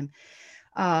time.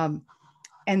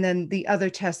 And then the other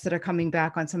tests that are coming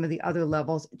back on some of the other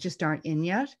levels just aren't in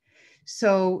yet.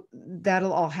 So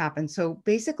that'll all happen. So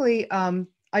basically,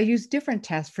 I use different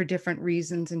tests for different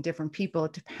reasons and different people.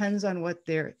 It depends on what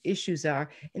their issues are.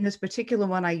 In this particular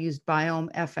one, I used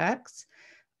Biome FX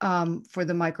for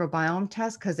the microbiome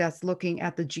test, because that's looking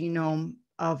at the genome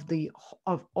of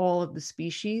all of the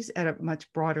species at a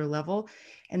much broader level.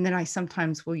 And then I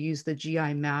sometimes will use the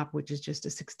GI map, which is just a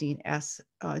 16S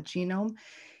genome.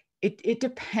 It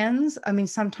depends. I mean,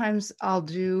 sometimes I'll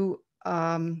do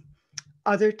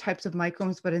other types of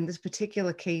microbes, but in this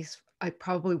particular case, I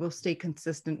probably will stay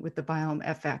consistent with the Biome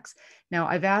FX. Now,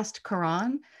 I've asked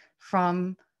Karan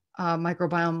from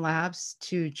Microbiome Labs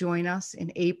to join us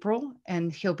in April,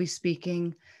 and he'll be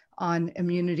speaking on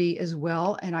immunity as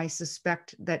well. And I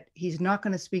suspect that he's not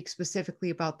going to speak specifically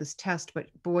about this test, but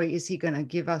boy, is he going to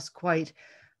give us quite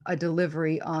a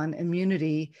delivery on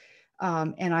immunity.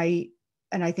 And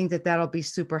I think that that'll be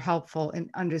super helpful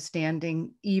in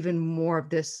understanding even more of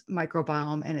this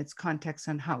microbiome and its context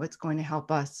and how it's going to help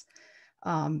us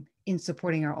in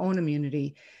supporting our own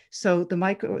immunity. So the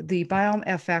Biome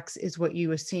FX is what you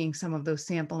were seeing, some of those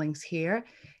samplings here.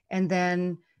 And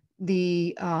then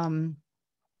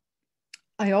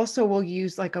I also will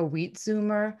use like a wheat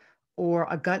zoomer or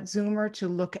a gut zoomer to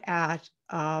look at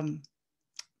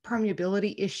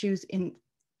permeability issues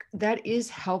that is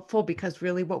helpful, because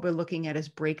really what we're looking at is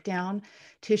breakdown,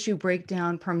 tissue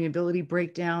breakdown, permeability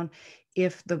breakdown,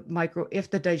 if the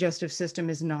digestive system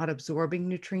is not absorbing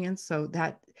nutrients. So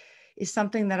that is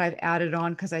something that I've added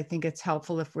on because I think it's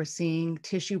helpful if we're seeing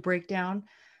tissue breakdown.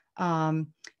 And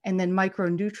then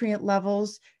micronutrient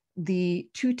levels. The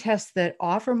two tests that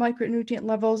offer micronutrient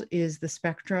levels is the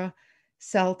Spectra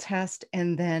cell test,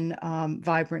 and then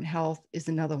Vibrant Health is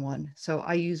another one. So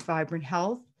I use Vibrant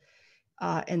Health.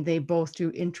 And they both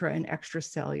do intra and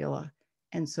extracellular.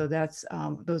 And so that's,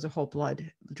 those are whole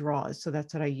blood draws. So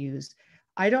that's what I used.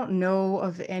 I don't know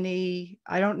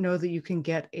that you can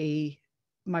get a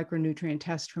micronutrient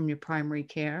test from your primary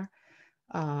care.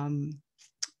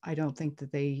 I don't think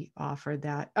that they offer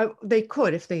that. They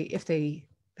could if they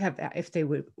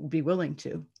would be willing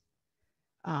to,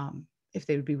 if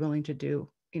they would be willing to do,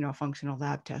 a functional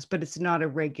lab test, but it's not a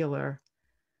regular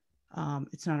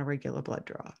blood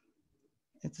draw.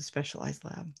 It's a specialized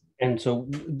lab. And so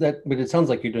but it sounds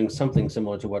like you're doing something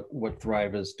similar to what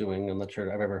Thrive is doing. I'm not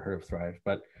sure I've ever heard of Thrive,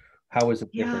 but how is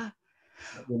it different?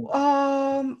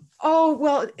 Oh,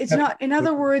 well, it's not, in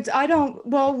other words,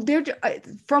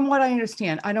 from what I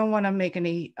understand, I don't want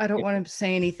to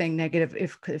say anything negative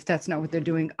if that's not what they're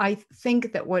doing. I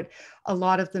think that what a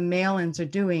lot of the mail-ins are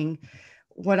doing,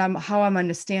 how I'm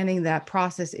understanding that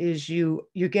process is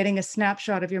you're getting a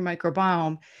snapshot of your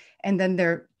microbiome, and then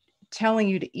they're telling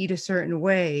you to eat a certain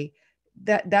way.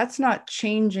 That's not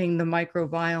changing the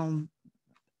microbiome.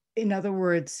 In other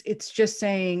words, it's just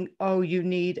saying, oh, you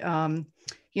need,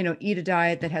 eat a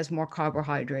diet that has more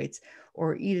carbohydrates,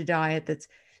 or eat a diet that's,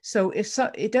 so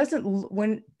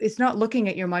when it's not looking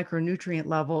at your micronutrient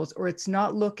levels, or it's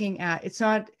not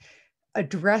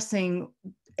addressing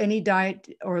any diet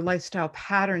or lifestyle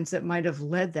patterns that might have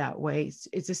led that way.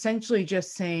 It's essentially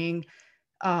just saying,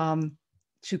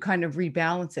 to kind of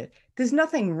rebalance it. There's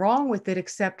nothing wrong with it,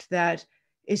 except that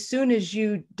as soon as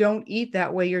you don't eat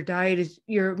that way, your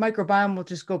microbiome will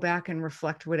just go back and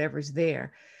reflect whatever's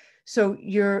there. So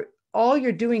all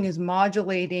you're doing is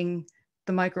modulating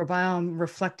the microbiome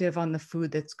reflective on the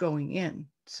food that's going in.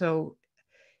 So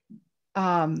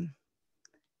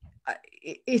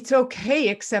it's okay,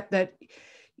 except that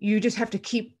you just have to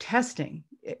keep testing.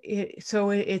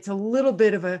 So it's a little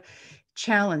bit of a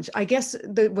challenge. I guess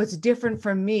what's different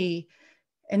for me,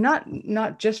 and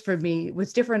not just for me,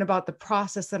 what's different about the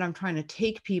process that I'm trying to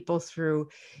take people through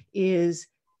is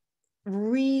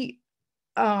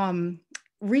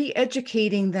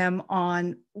re-educating them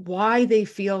on why they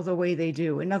feel the way they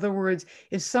do. In other words,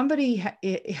 if somebody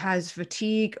has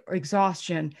fatigue or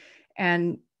exhaustion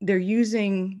and they're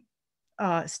using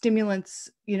stimulants,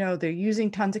 they're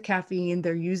using tons of caffeine,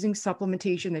 they're using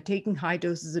supplementation, they're taking high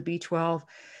doses of B12,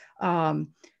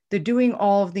 they're doing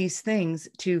all of these things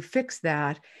to fix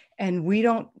that. And we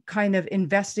don't kind of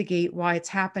investigate why it's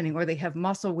happening, or they have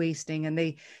muscle wasting and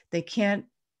they can't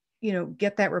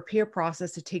get that repair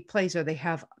process to take place, or they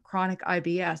have chronic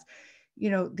IBS.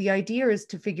 The idea is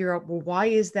to figure out, well, why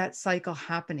is that cycle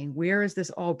happening? Where is this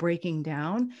all breaking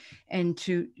down? And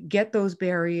to get those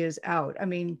barriers out. I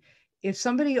mean, if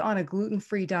somebody on a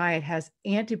gluten-free diet has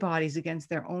antibodies against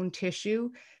their own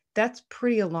tissue, that's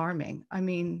pretty alarming. I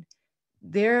mean,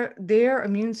 their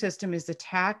immune system is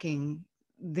attacking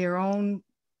their own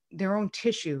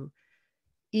tissue,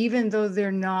 even though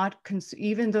they're not,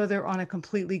 even though they're on a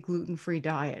completely gluten-free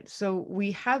diet. So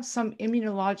we have some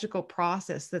immunological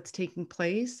process that's taking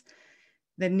place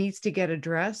that needs to get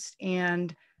addressed.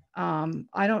 And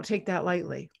I don't take that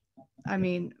lightly. I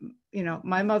mean,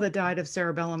 my mother died of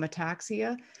cerebellum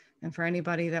ataxia. And for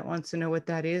anybody that wants to know what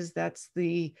that is, that's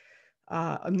the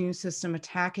immune system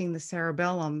attacking the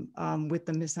cerebellum with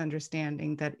the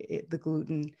misunderstanding that the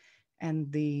gluten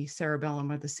and the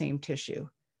cerebellum are the same tissue.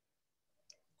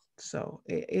 So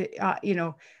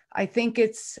I think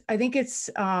it's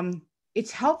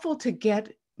helpful to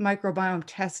get microbiome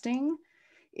testing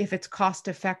if it's cost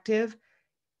effective.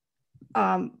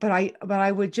 But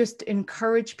I would just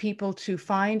encourage people to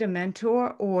find a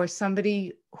mentor or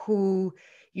somebody who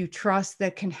you trust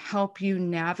that can help you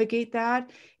navigate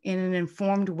that in an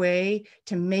informed way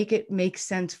to make it make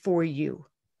sense for you.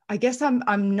 I guess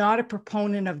I'm not a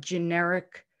proponent of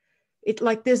generic.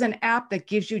 Like there's an app that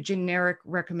gives you generic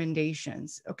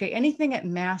recommendations. Okay, anything at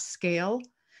mass scale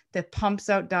that pumps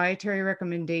out dietary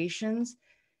recommendations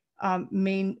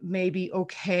may be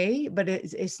okay, but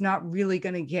it's not really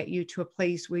going to get you to a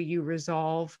place where you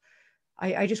resolve.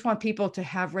 I just want people to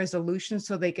have resolutions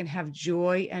so they can have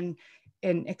joy and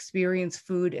experience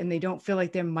food, and they don't feel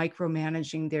like they're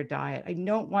micromanaging their diet. I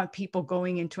don't want people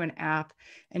going into an app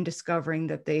and discovering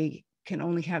that they can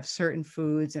only have certain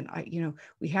foods. And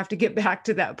we have to get back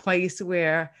to that place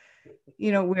where,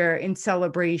 we're in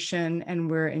celebration and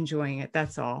we're enjoying it.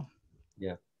 That's all.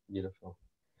 Yeah, beautiful.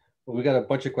 Well, we got a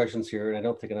bunch of questions here, and I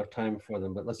don't take enough time for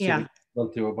them, but let's see if we can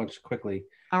run through a bunch quickly.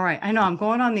 All right. I know I'm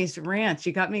going on these rants.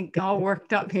 You got me all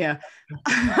worked up here.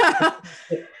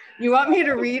 You want me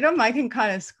to read them? I can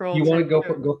kind of scroll. You want to go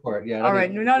for it? Yeah. All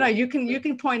right. No. You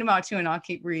can point them out too, and I'll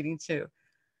keep reading too.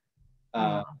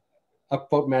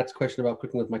 Upvote Matt's question about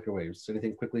cooking with microwaves.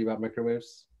 Anything quickly about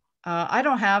microwaves? I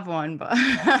don't have one, but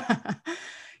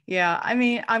yeah. I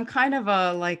mean, I'm kind of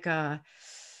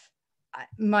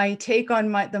my take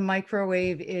on the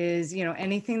microwave is,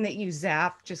 anything that you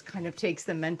zap just kind of takes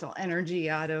the mental energy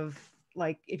out of,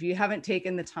 like, if you haven't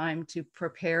taken the time to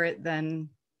prepare it, then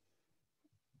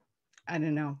I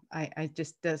don't know. I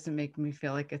just doesn't make me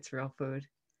feel like it's real food.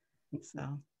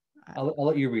 So I'll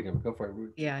let you read them. Go for it.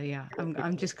 Yeah.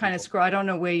 I'm just kind of I don't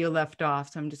know where you left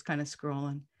off, so I'm just kind of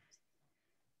scrolling.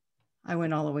 I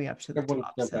went all the way up to the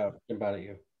top. Jump out at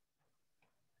you.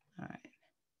 All right.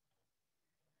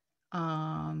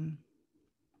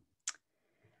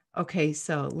 Okay,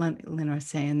 so Lynn was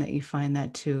saying that you find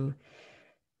that too.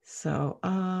 So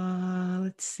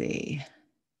let's see.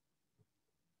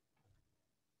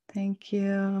 Thank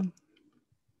you.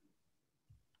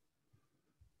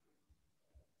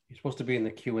 You're supposed to be in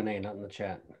the Q&A, not in the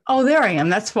chat. Oh, there I am.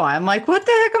 That's why. I'm like, what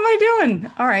the heck am I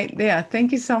doing? All right. Yeah.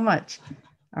 Thank you so much.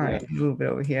 All right. Move it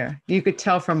over here. You could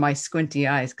tell from my squinty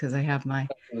eyes because I have my.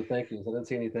 The thank yous. I didn't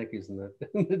see any thank yous in the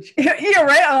chat. You're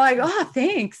right. I'm like, oh,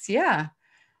 thanks. Yeah.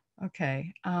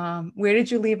 Okay. Where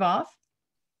did you leave off?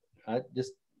 I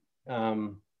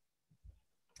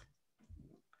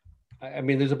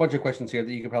mean, there's a bunch of questions here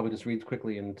that you could probably just read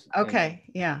quickly and. Okay.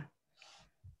 Yeah.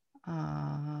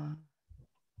 Let's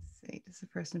see. Does the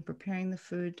person preparing the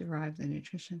food derive the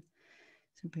nutrition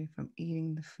simply from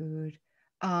eating the food?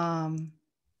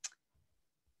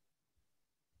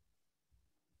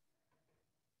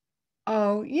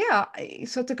 Oh, yeah.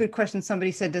 So it's a good question.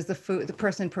 Somebody said, does the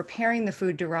person preparing the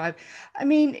food derive? I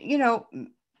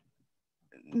mean,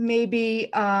 maybe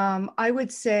I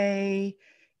would say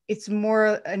it's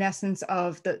more an essence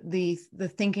of the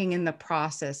thinking in the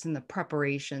process and the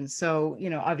preparation. So,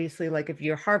 obviously, like if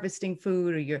you're harvesting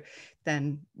food or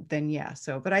then yeah.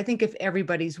 So, but I think if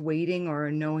everybody's waiting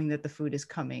or knowing that the food is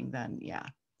coming, then yeah.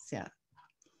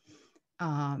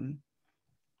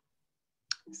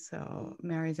 So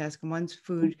Mary's asking, once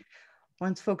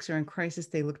folks are in crisis,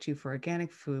 they look to you for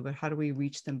organic food, but how do we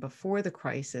reach them before the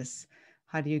crisis?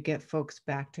 How do you get folks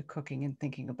back to cooking and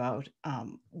thinking about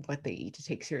what they eat to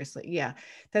take seriously? Yeah,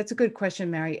 that's a good question,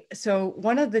 Mary. So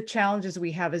one of the challenges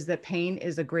we have is that pain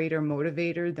is a greater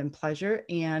motivator than pleasure.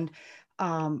 And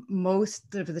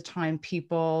most of the time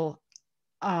people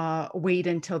wait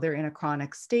until they're in a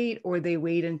chronic state, or they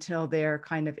wait until they're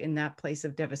kind of in that place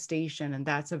of devastation. And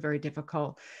that's a very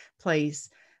difficult place.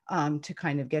 to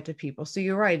kind of get to people. So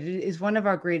you're right. It is one of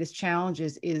our greatest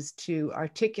challenges is to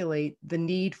articulate the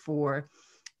need for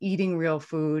eating real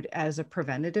food as a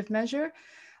preventative measure.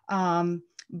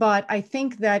 But I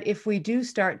think that if we do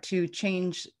start to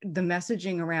change the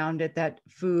messaging around it, that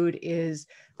food is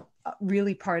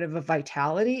really part of a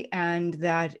vitality and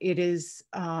that it is,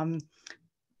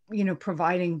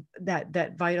 providing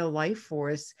that vital life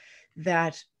force,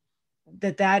 that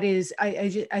is,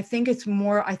 I think it's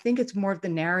more of the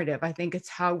narrative. I think it's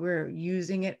how we're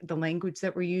using it, the language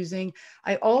that we're using.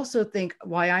 I also think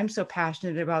why I'm so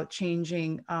passionate about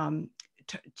changing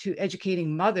to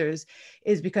educating mothers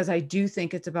is because I do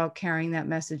think it's about carrying that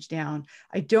message down.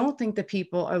 I don't think that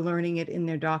people are learning it in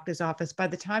their doctor's office. By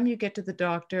the time you get to the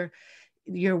doctor,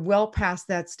 you're well past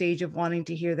that stage of wanting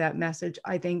to hear that message.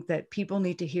 I think that people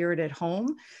need to hear it at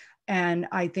home. And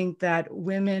I think that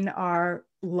women are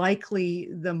likely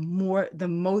the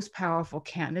most powerful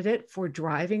candidate for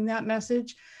driving that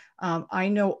message. I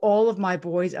know all of my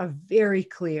boys are very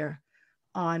clear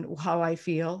on how I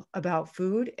feel about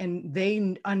food, and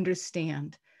they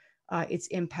understand its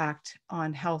impact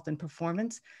on health and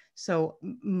performance. So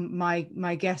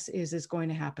my guess is it's going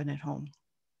to happen at home.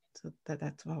 So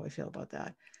that's how I feel about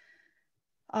that.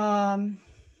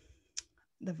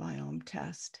 The Biome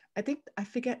test.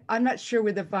 I'm not sure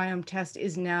where the Biome test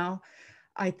is now.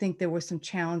 I think there were some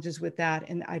challenges with that,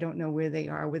 and I don't know where they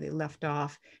are, where they left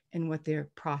off, and what their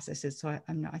process is. So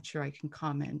I'm not sure I can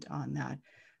comment on that.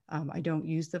 I don't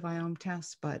use the Biome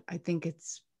test, but I think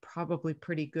it's probably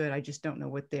pretty good. I just don't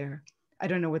know I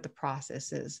don't know what the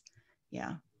process is.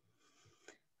 Yeah.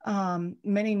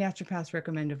 Many naturopaths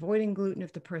recommend avoiding gluten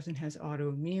if the person has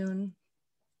autoimmune.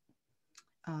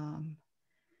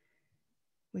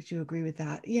 Would you agree with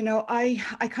that?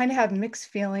 I kind of have mixed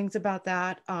feelings about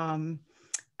that.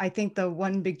 I think the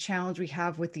one big challenge we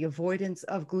have with the avoidance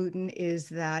of gluten is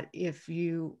that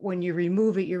when you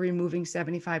remove it, you're removing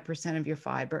 75% of your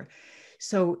fiber.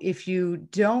 So if you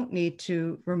don't need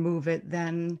to remove it,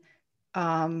 then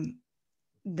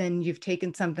you've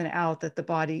taken something out that the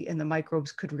body and the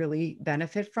microbes could really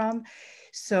benefit from.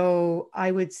 So I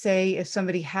would say if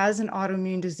somebody has an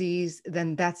autoimmune disease,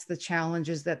 then that's the challenge,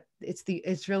 is that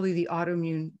it's really the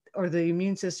autoimmune or the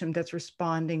immune system that's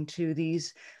responding to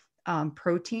these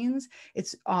proteins.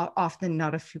 It's often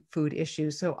not a food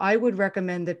issue. So I would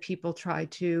recommend that people try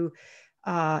to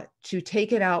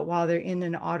take it out while they're in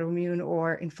an autoimmune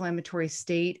or inflammatory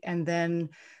state, and then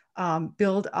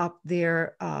build up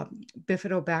their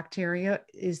bifidobacteria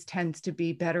tends to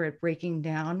be better at breaking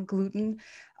down gluten,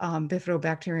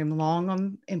 bifidobacterium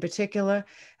longum in particular,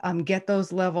 get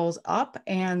those levels up,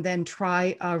 and then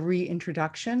try a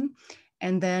reintroduction.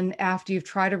 And then after you've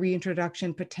tried a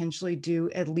reintroduction, potentially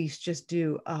just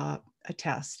do a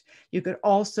test. You could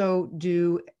also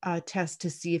do a test to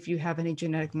see if you have any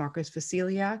genetic markers for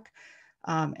celiac.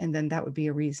 And then that would be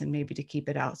a reason maybe to keep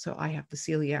it out. So I have the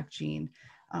celiac gene.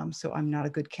 So I'm not a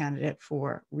good candidate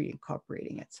for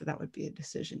reincorporating it. So that would be a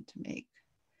decision to make.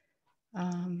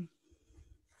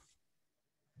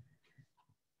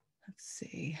 Let's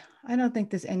see. I don't think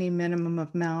there's any minimum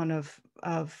amount of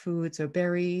foods or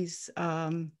berries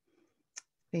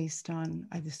based on,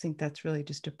 I just think that's really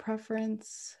just a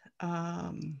preference.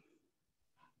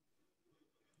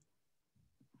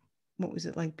 What was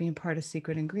it like being part of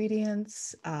Secret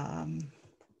Ingredients?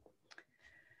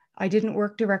 I didn't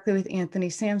work directly with Anthony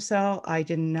Samsel. I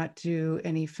did not do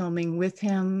any filming with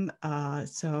him.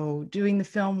 So doing the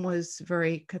film was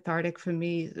very cathartic for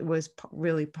me. It was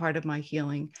really part of my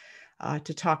healing.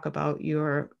 To talk about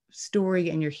your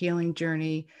story and your healing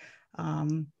journey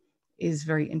is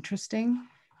very interesting.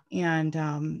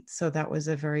 And so that was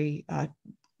a very,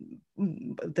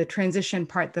 the transition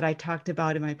part that I talked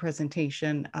about in my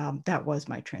presentation, that was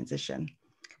my transition.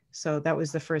 So that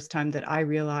was the first time that I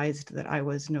realized that I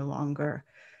was no longer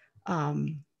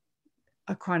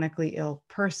a chronically ill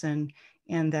person,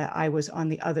 and that I was on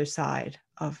the other side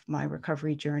of my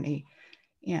recovery journey.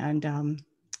 And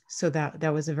so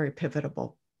that was a very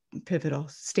pivotal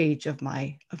stage of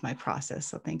my process.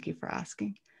 So thank you for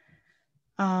asking.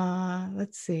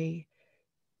 Let's see.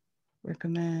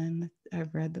 Recommend.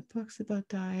 I've read the books about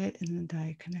diet and the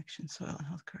diet connection, soil and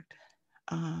health, correct.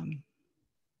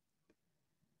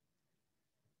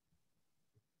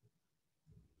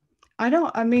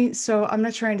 So I'm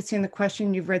not sure I understand the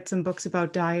question. You've read some books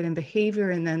about diet and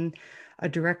behavior, and then a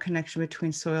direct connection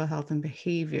between soil health and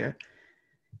behavior.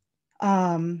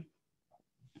 I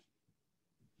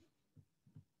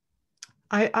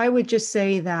would just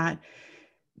say that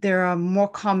there are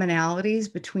more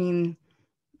commonalities between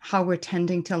how we're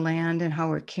tending to land and how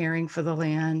we're caring for the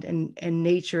land and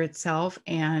nature itself,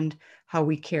 and how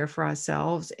we care for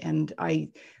ourselves. And I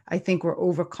think we're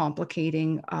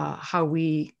overcomplicating how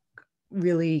we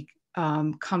really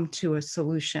come to a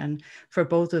solution for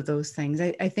both of those things.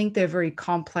 I think they're very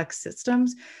complex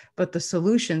systems, but the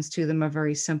solutions to them are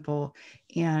very simple.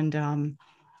 And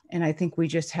I think we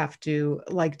just have to,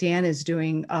 like Dan is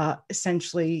doing,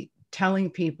 essentially telling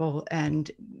people and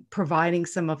providing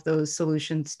some of those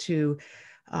solutions to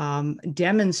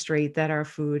demonstrate that our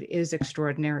food is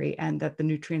extraordinary and that the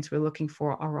nutrients we're looking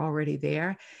for are already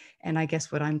there. And I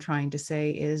guess what I'm trying to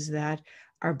say is that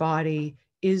our body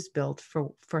is built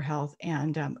for health,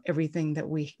 and everything that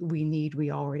we need,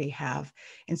 we already have.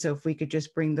 And so if we could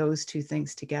just bring those two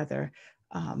things together,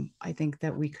 I think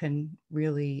that we can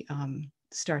really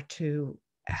start to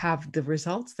have the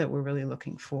results that we're really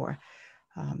looking for.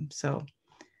 So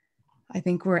I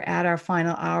think we're at our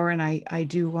final hour, and I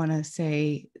do want to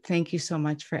say thank you so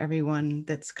much for everyone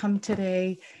that's come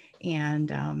today.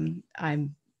 And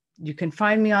you can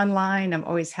find me online. I'm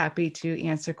always happy to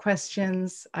answer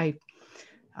questions.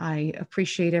 I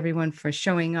appreciate everyone for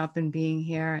showing up and being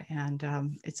here.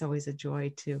 And it's always a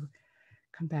joy to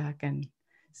come back and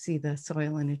see the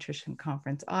Soil and Nutrition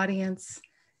Conference audience.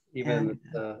 Even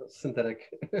the synthetic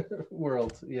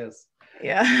world, yes.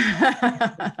 Yeah.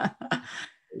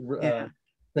 Yeah.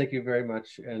 Thank you very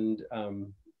much. And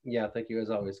yeah, thank you as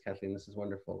always, Kathleen. This is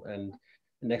wonderful. And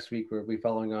next week, we'll be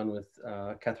following on with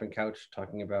Catherine Couch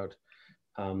talking about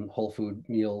whole food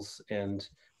meals and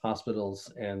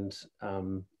hospitals and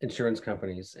insurance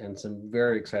companies, and some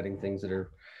very exciting things that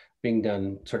are being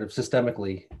done sort of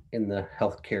systemically in the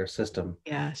healthcare system.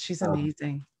 Yeah, she's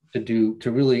amazing. To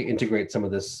really integrate some of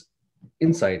this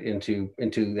insight into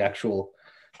the actual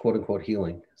quote unquote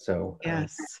healing. So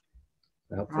yes,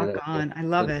 hopefully rock on. I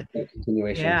love it.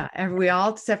 Continuation. Yeah, and we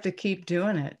all just have to keep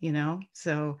doing it, you know.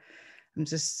 So I'm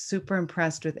just super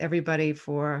impressed with everybody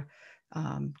for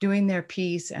doing their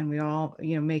piece, and we all,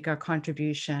 you know, make our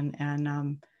contribution,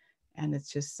 and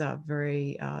it's just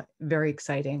very very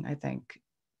exciting, I think.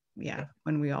 Yeah,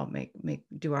 when we all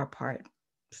do our part.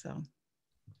 So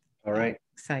all right,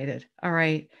 excited. All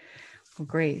right, well,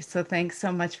 great. So thanks so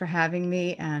much for having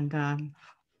me, and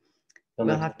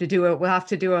we'll have to do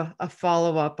a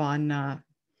follow-up on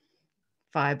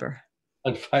fiber.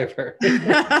 On fiber.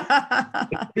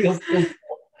 The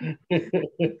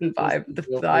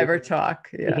fiber talk.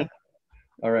 Yeah.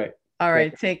 All right. All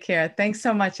right. Take care. Thanks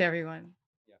so much, everyone.